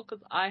to the world,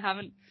 because I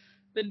haven't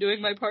been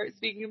doing my part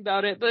speaking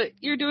about it, but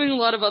you're doing a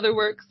lot of other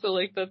work, so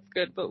like that's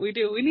good. But we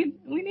need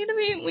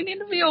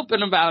to be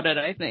open about it,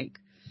 I think.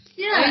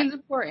 Yeah. I think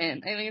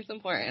it's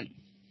important.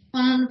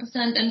 100%.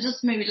 And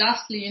just maybe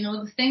lastly, you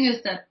know, the thing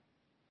is that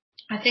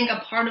I think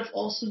a part of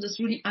also this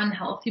really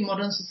unhealthy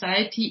modern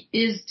society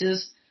is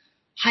this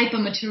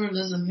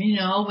hyper-materialism, you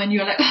know, when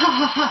you're like,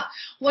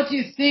 what do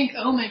you think?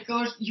 Oh my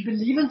gosh, you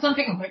believe in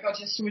something? Oh my gosh,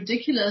 it's so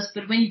ridiculous.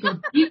 But when you go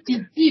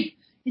deep,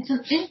 it's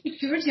an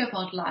insecurity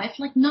about life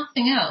like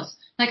nothing else.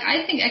 Like,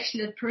 I think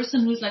actually that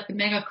person who's like the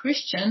mega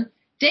Christian,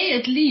 they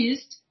at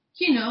least,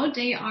 you know,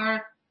 they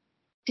are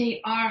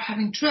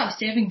having trust,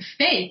 they're having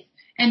faith.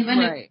 And when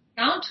it comes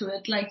down to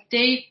it, like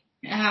they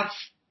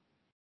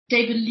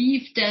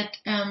believe that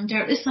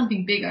there is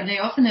something bigger. They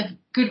often have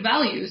good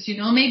values, you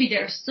know. Maybe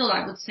they're still,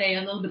 I would say,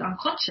 a little bit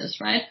unconscious,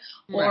 right?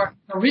 Or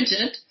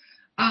rigid.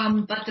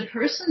 But the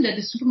person that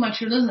is super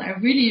materialism,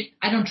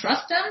 I don't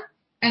trust them,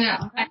 and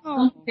I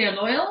don't think they're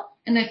loyal.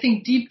 And I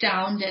think deep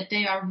down that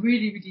they are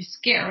really, really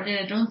scared, and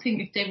I don't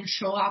think if they would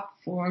show up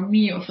for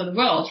me or for the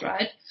world,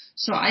 right?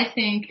 So I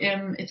think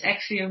it's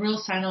actually a real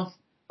sign of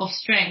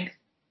strength.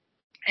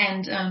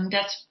 And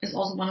that is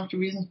also one of the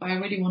reasons why I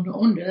really want to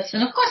own this.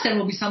 And of course there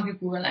will be some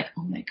people who are like,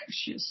 oh my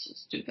gosh, you're so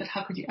stupid.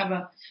 How could you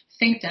ever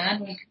think that?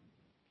 Like,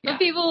 yeah.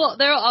 But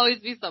there will always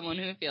be someone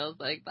who feels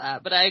like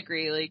that. But I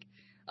agree, like,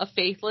 a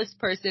faithless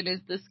person is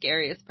the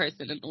scariest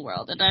person in the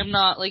world. And I'm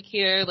not like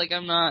here, like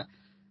I'm not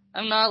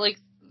like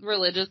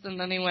religious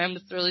in any way. I'm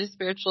just really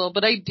spiritual.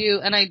 But I do,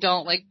 and I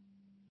don't like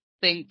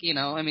think, you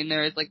know, I mean,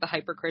 there is like the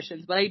hyper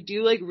Christians, but I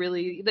do like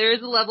really, there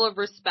is a level of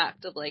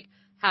respect of like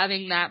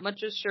having that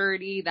much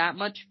assurity, that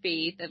much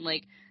faith, and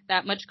like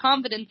that much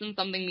confidence in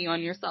something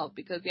beyond yourself,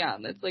 because yeah,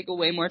 that's like a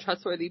way more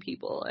trustworthy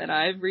people. And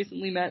I've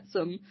recently met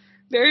some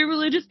very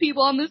religious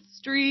people on the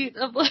street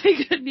of like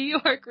New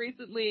York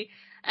recently,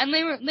 and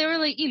they were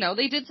like, you know,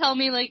 they did tell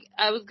me like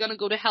I was gonna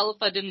go to hell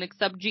if I didn't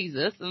accept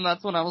Jesus, and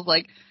that's when I was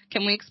like,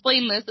 can we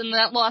explain this? And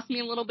that lost me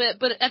a little bit,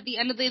 but at the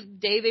end of the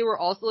day, they were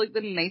also like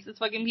the nicest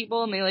fucking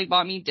people, and they like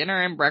bought me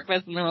dinner and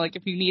breakfast, and they were like,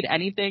 if you need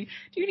anything,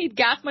 do you need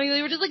gas money?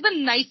 They were just like the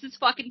nicest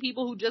fucking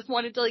people who just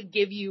wanted to like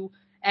give you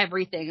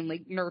everything and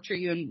like nurture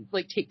you and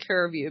like take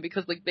care of you,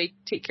 because like they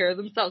take care of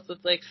themselves. So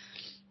it's like,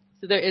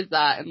 so there is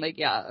that. And like,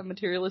 yeah, a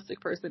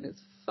materialistic person is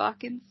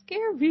fucking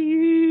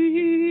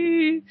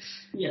scary.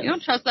 Yes. You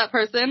don't trust that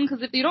person,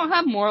 because if you don't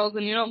have morals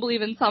and you don't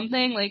believe in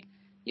something, like,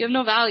 you have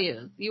no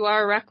values. You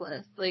are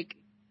reckless. Like,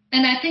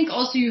 and I think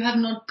also you have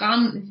not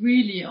gone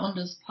really on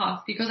this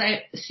path, because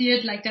I see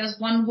it like there's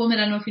one woman,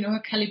 I don't know if you know her,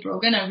 Kelly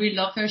Brogan. I really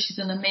love her. She's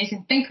an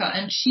amazing thinker,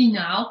 and she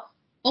now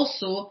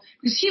also,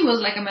 because she was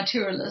like a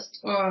materialist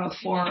or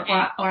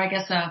I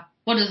guess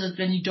what is it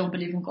when you don't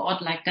believe in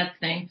God, like that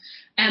thing.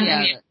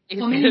 And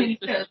for many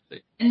years.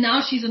 And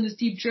now she's on this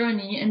deep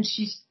journey, and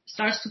she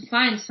starts to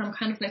find some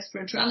kind of like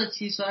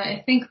spirituality. So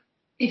I think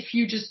if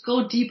you just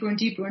go deeper and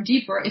deeper and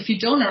deeper, if you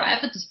don't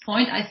arrive at this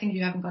point, I think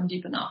you haven't gone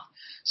deep enough.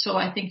 So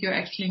I think you're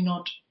actually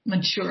not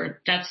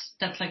mature. That's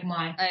like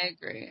my. I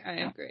agree.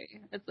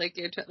 It's like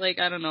you're like,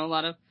 I don't know, a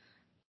lot of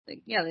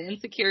like, yeah, the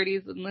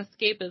insecurities and the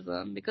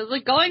escapism, because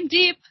like going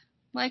deep,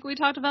 like we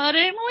talked about, it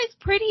ain't always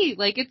pretty.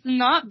 Like, it's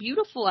not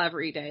beautiful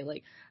every day.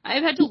 Like,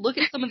 I've had to look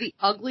at some of the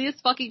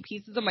ugliest fucking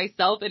pieces of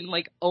myself and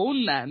like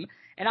own them.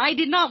 And I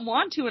did not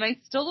want to, and I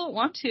still don't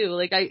want to.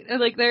 Like,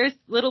 there's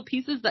little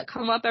pieces that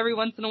come up every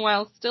once in a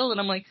while still, and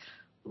I'm like,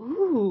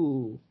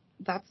 ooh,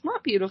 that's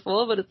not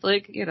beautiful. But it's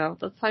like, you know,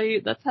 that's how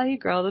you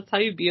grow. That's how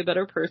you be a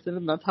better person,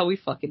 and that's how we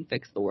fucking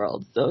fix the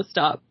world. So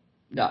stop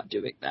not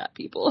doing that,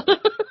 people.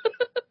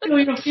 I know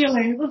your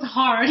feelings. It's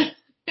hard.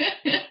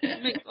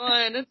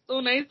 It's so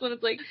nice when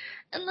it's like,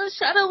 and the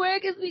shadow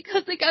work is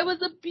because like I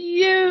was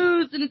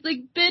abused, and it's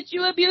like, bitch,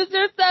 you abused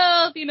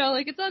yourself, you know,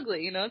 like it's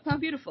ugly, you know, it's not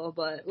beautiful,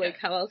 but like,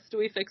 how else do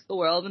we fix the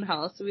world, and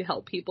how else do we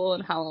help people,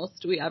 and how else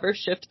do we ever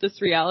shift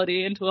this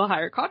reality into a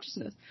higher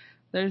consciousness?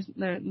 There's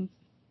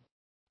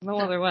no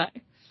other way.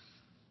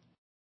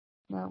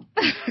 No.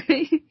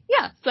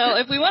 Yeah, so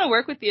if we want to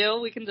work with you,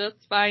 we can just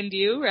find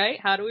you, right?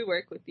 How do we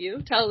work with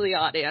you? Tell the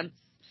audience.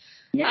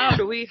 Yeah. How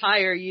do we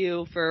hire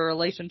you for a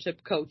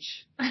relationship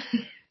coach?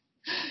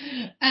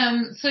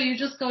 So you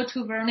just go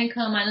to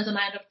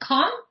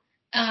veronika-amaya.com.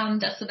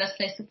 That's the best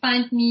place to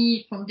find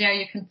me. From there,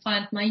 you can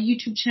find my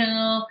YouTube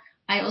channel.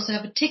 I also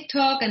have a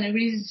TikTok and I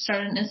recently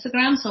started an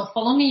Instagram. So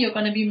follow me. You're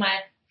going to be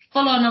my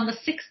follower number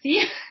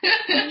 60.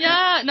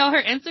 Yeah, no,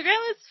 her Instagram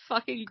is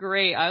fucking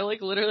great. I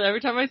like literally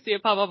every time I see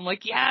it pop up, I'm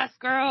like, yes,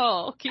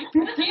 girl, keep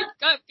going.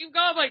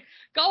 I'm like,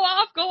 go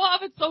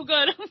off. It's so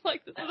good. I'm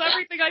like, this is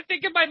everything I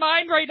think in my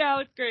mind right now.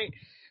 It's great.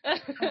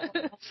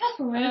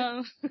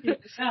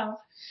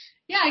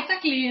 Yeah,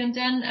 exactly. And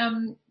then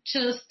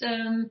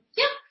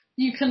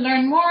you can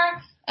learn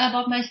more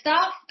about my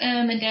stuff.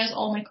 And there's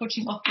all my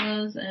coaching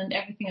offers and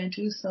everything I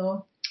do.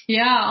 So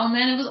yeah, oh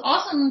man, it was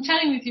awesome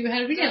chatting with you. I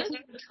had a really good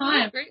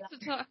time. It was great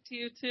to talk to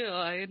you too.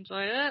 I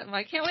enjoyed it.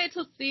 I can't wait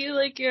to see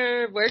like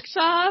your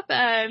workshop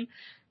and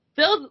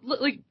build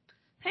like,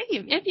 hey,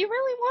 if you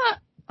really want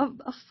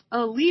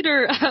a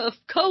leader, a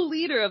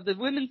co-leader of the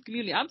women's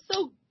community, I'm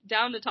so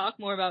down to talk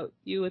more about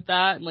you with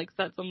that and like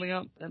set something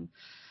up and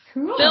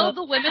build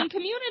the women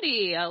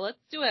community. Let's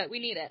do it. We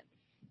need it.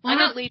 Wow. I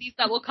got ladies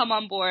that will come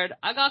on board.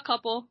 I got a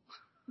couple.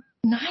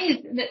 Nice.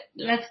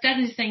 Let's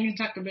definitely stay in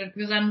touch a bit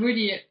because I'm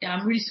really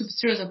super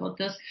serious about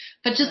this.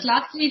 But just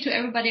lastly to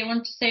everybody, I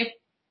want to say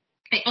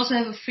I also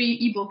have a free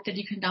ebook that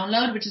you can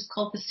download, which is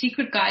called The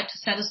Secret Guide to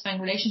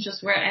Satisfying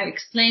Relationships, where I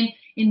explain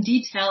in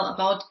detail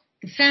about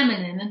the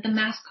feminine and the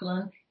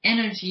masculine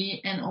energy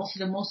and also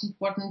the most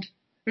important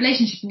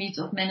relationship needs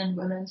of men and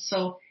women.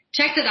 So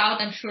check that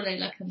out. I'm sure they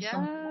like them so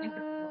much.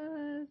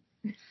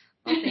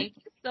 Well, thank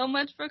you so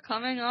much for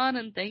coming on,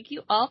 and thank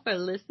you all for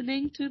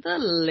listening to The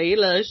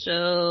Layla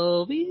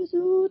Show.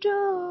 Bisous,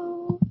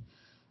 Joe.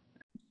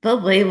 The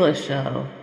Layla Show.